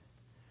God.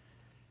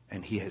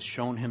 And He has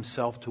shown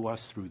Himself to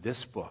us through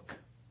this book.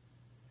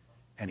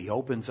 And He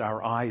opens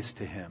our eyes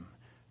to Him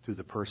through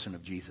the person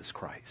of Jesus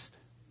Christ.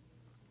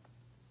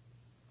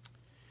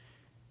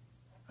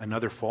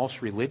 Another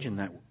false religion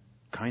that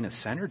kind of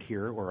centered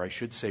here, or I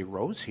should say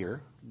rose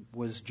here,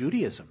 was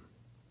Judaism.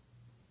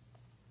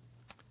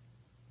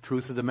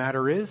 Truth of the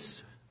matter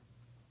is,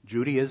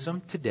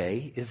 Judaism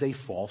today is a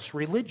false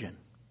religion.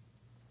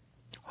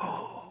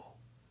 Oh,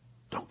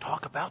 don't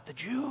talk about the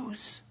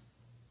Jews.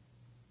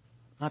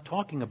 I'm not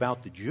talking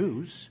about the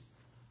Jews.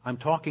 I'm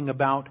talking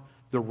about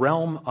the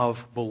realm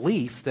of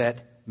belief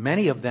that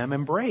many of them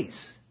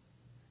embrace.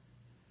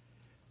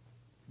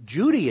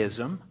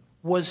 Judaism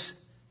was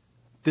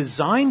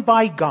designed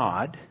by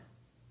God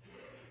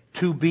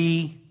to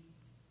be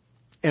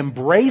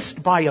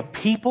embraced by a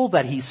people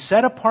that He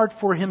set apart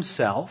for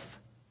Himself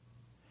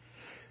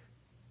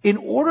in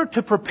order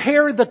to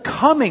prepare the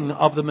coming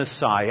of the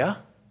Messiah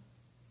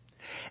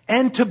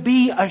and to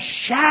be a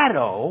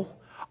shadow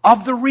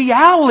of the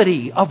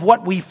reality of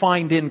what we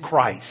find in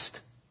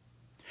Christ.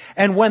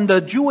 And when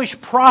the Jewish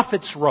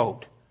prophets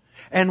wrote,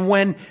 and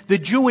when the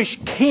Jewish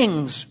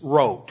kings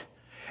wrote,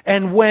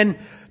 and when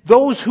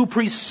those who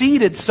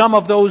preceded some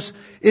of those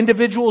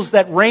individuals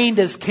that reigned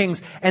as kings,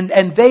 and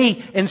they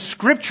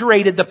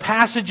inscripturated the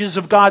passages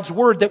of God's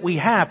Word that we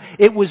have,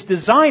 it was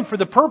designed for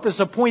the purpose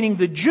of pointing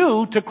the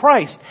Jew to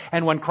Christ.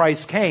 And when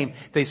Christ came,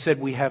 they said,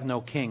 we have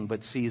no king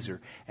but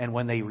Caesar. And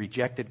when they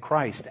rejected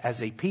Christ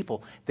as a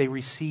people, they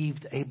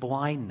received a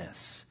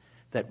blindness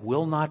that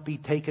will not be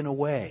taken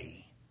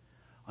away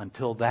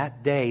until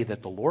that day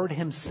that the Lord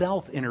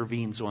Himself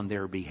intervenes on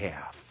their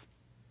behalf.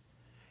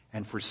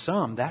 And for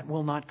some, that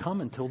will not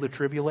come until the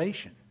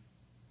tribulation.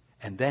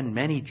 And then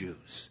many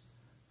Jews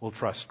will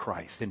trust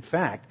Christ. In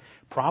fact,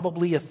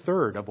 probably a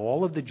third of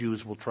all of the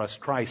Jews will trust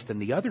Christ,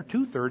 and the other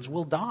 2/3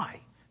 will die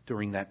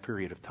during that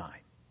period of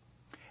time.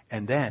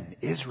 And then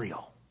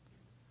Israel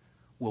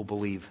will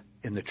believe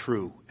in the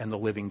true and the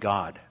living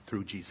God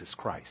through Jesus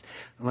Christ.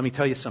 And let me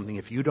tell you something.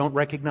 If you don't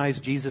recognize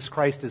Jesus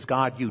Christ as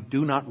God, you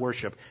do not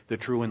worship the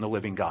true and the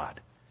living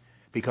God.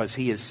 Because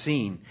He is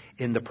seen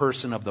in the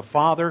person of the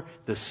Father,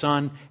 the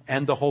Son,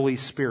 and the Holy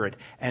Spirit.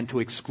 And to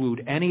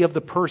exclude any of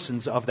the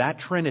persons of that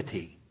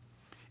Trinity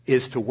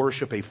is to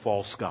worship a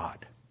false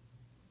God.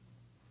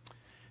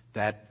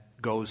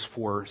 That goes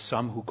for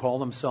some who call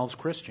themselves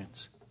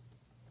Christians.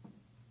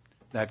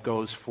 That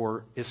goes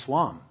for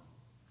Islam.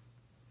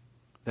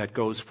 That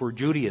goes for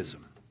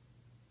Judaism.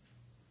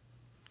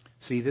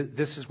 See,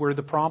 this is where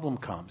the problem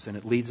comes, and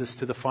it leads us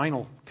to the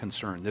final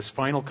concern, this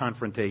final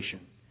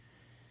confrontation.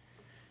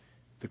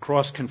 The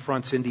cross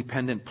confronts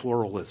independent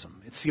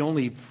pluralism. It's the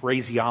only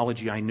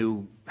phraseology I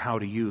knew how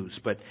to use,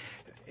 but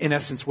in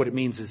essence what it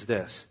means is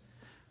this.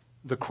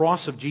 The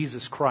cross of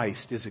Jesus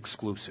Christ is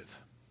exclusive.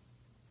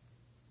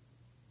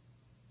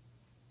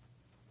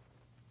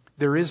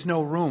 There is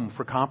no room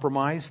for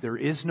compromise. There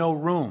is no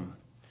room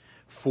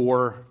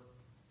for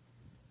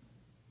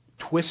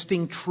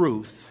twisting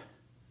truth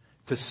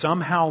to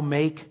somehow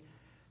make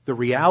the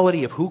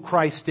reality of who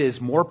Christ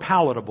is more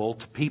palatable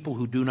to people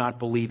who do not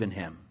believe in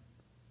Him.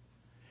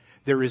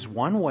 There is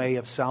one way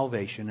of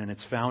salvation, and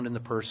it's found in the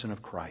person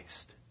of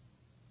Christ.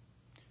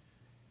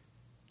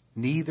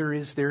 Neither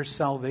is there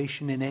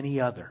salvation in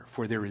any other,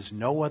 for there is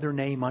no other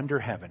name under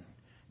heaven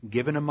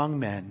given among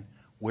men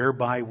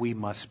whereby we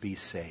must be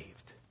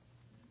saved.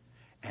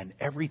 And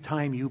every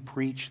time you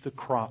preach the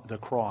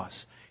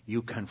cross,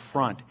 you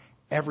confront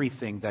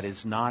everything that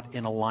is not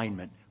in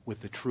alignment with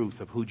the truth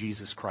of who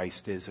Jesus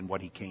Christ is and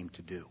what He came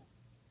to do.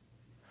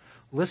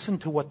 Listen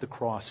to what the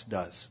cross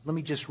does. Let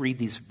me just read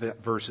these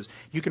verses.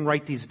 You can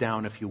write these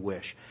down if you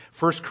wish.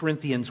 1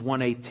 Corinthians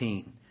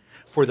 1:18.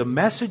 For the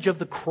message of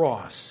the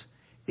cross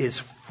is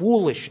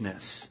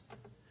foolishness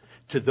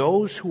to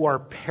those who are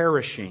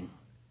perishing,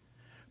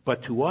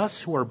 but to us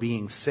who are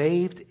being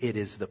saved, it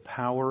is the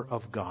power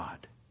of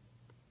God.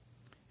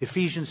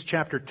 Ephesians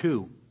chapter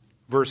 2,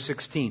 verse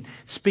 16.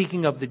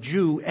 Speaking of the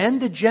Jew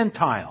and the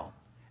Gentile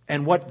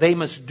and what they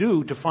must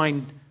do to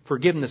find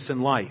forgiveness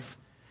in life.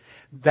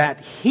 That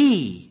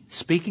He,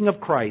 speaking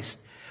of Christ,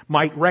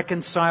 might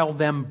reconcile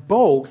them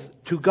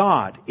both to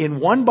God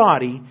in one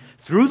body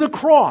through the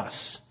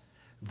cross,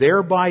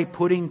 thereby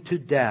putting to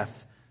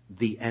death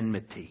the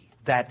enmity.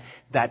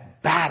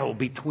 That battle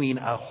between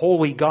a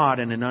holy God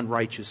and an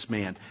unrighteous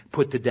man,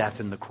 put to death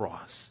in the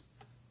cross.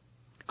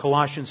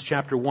 Colossians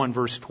chapter 1,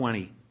 verse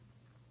 20.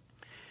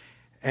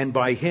 And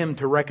by Him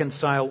to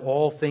reconcile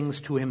all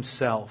things to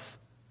Himself,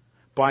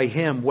 by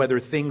Him, whether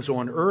things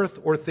on earth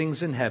or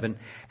things in heaven,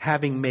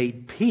 having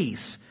made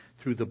peace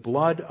through the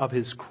blood of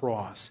His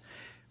cross.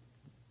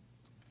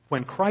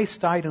 When Christ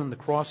died on the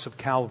cross of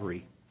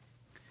Calvary,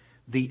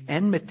 the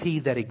enmity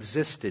that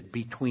existed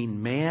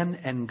between man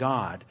and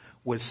God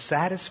was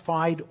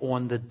satisfied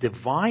on the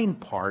divine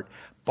part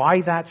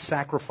by that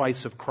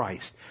sacrifice of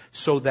Christ,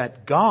 so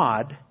that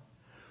God,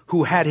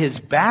 who had His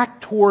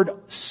back toward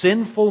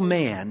sinful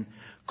man,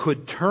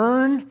 could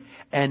turn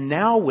and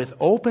now with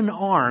open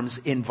arms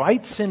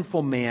invite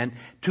sinful man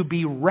to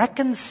be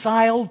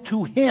reconciled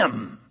to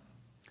Him.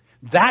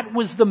 That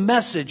was the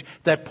message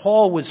that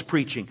Paul was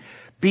preaching.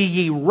 Be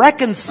ye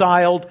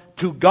reconciled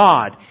to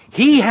God.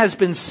 He has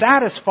been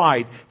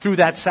satisfied through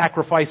that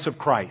sacrifice of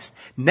Christ.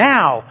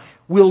 Now,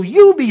 will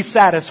you be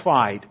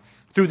satisfied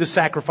through the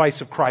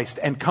sacrifice of Christ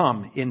and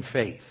come in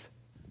faith?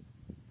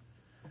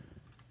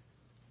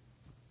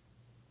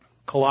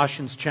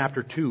 Colossians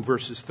chapter 2,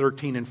 verses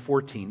 13 and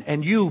 14.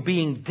 And you,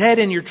 being dead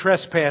in your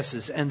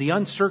trespasses and the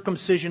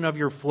uncircumcision of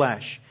your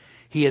flesh,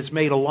 He has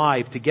made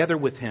alive together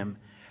with Him,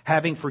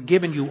 having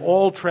forgiven you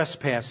all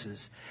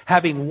trespasses,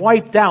 having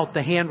wiped out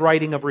the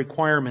handwriting of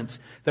requirements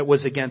that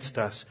was against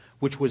us,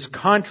 which was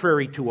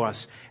contrary to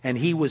us, and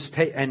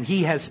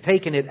He has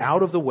taken it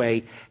out of the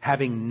way,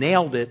 having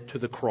nailed it to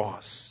the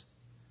cross.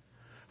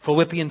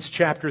 Philippians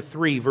chapter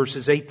 3,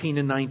 verses 18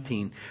 and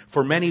 19.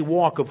 For many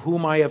walk, of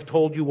whom I have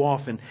told you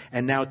often,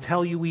 and now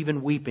tell you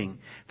even weeping,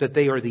 that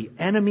they are the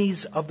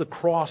enemies of the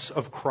cross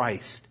of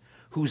Christ,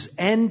 whose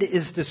end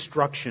is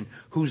destruction,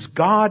 whose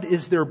God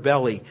is their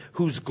belly,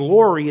 whose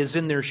glory is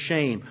in their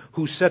shame,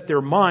 who set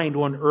their mind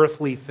on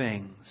earthly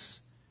things.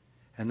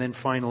 And then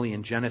finally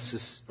in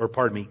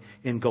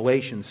in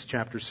Galatians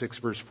chapter 6,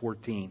 verse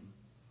 14.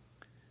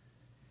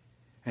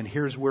 And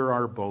here's where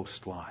our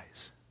boast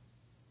lies.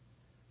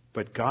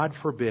 But God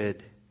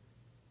forbid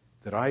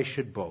that I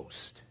should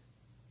boast,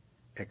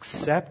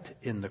 except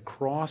in the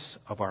cross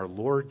of our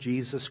Lord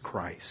Jesus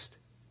Christ,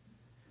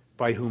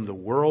 by whom the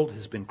world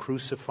has been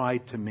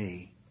crucified to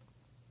me,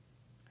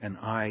 and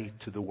I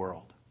to the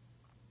world.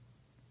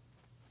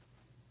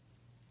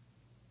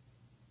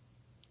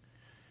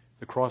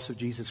 The cross of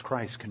Jesus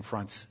Christ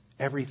confronts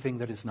everything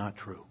that is not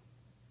true.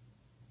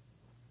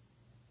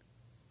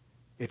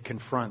 It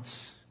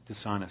confronts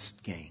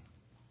dishonest gain.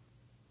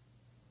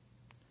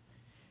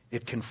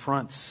 It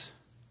confronts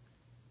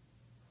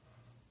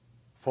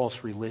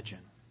false religion.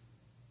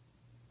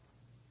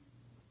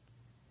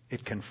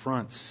 It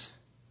confronts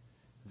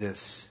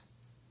this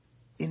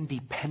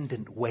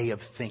independent way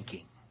of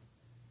thinking,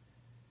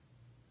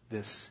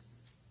 this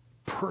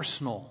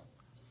personal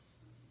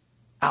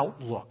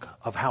outlook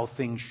of how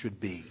things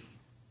should be.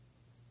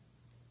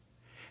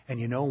 And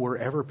you know,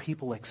 wherever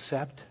people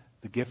accept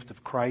the gift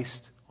of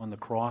Christ on the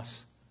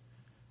cross,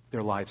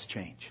 their lives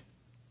change.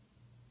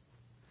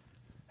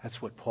 That's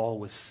what Paul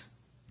was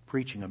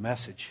preaching, a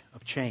message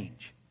of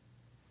change.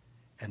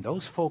 And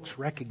those folks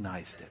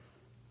recognized it.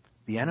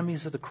 The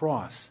enemies of the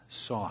cross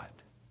saw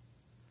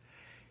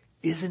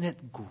it. Isn't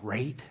it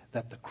great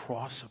that the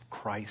cross of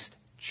Christ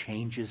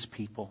changes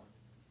people?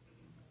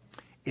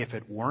 If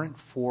it weren't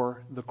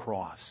for the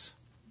cross,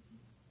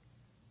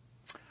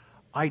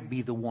 I'd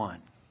be the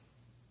one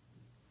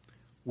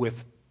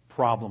with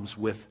problems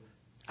with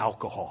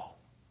alcohol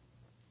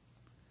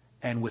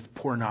and with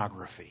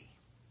pornography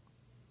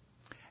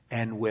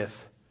and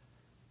with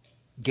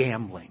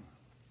gambling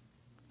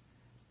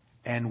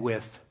and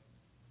with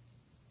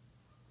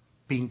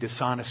being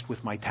dishonest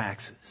with my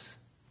taxes.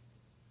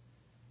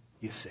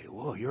 You say,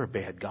 whoa, you're a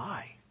bad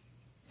guy.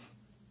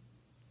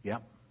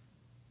 Yep.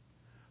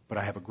 But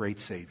I have a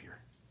great Savior.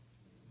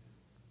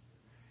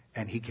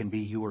 And He can be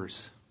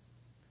yours.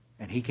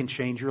 And He can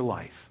change your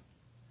life.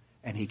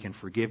 And He can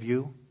forgive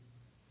you.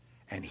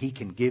 And He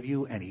can give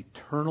you an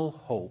eternal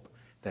hope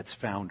that's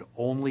found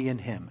only in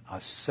Him. A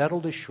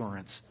settled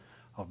assurance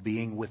of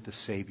being with the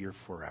Savior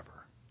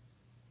forever.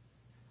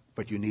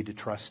 But you need to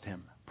trust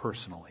Him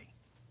personally.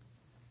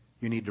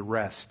 You need to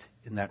rest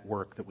in that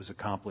work that was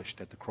accomplished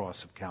at the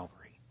cross of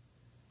Calvary.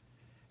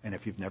 And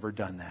if you've never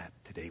done that,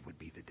 today would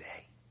be the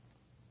day.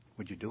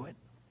 Would you do it?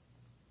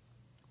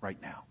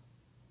 Right now.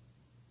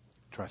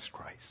 Trust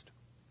Christ.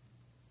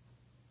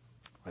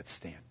 Let's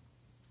stand.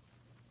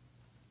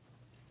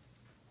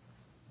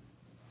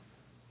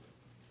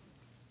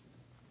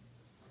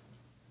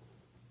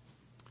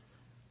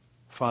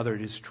 Father,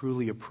 it is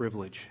truly a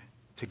privilege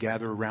to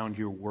gather around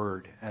your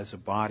word as a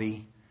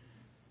body,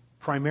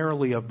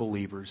 primarily of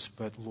believers,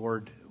 but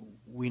Lord,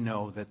 we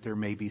know that there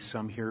may be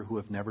some here who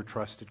have never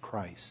trusted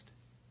Christ.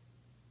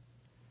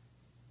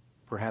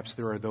 Perhaps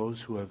there are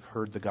those who have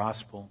heard the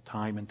gospel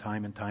time and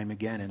time and time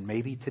again, and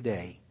maybe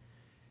today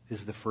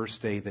is the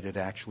first day that it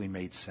actually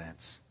made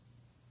sense.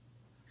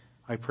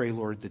 I pray,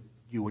 Lord, that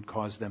you would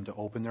cause them to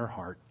open their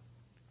heart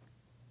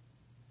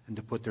and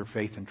to put their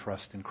faith and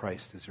trust in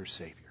Christ as their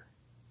Savior.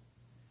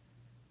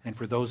 And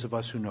for those of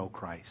us who know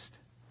Christ,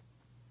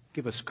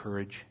 give us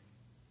courage.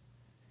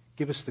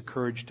 Give us the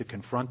courage to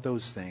confront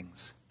those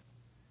things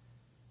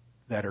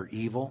that are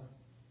evil,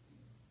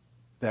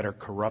 that are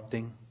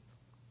corrupting,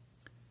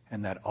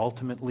 and that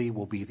ultimately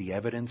will be the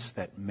evidence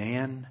that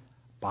man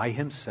by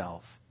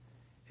himself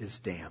is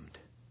damned.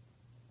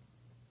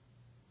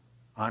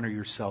 Honor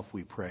yourself,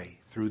 we pray,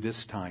 through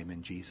this time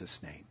in Jesus'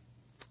 name.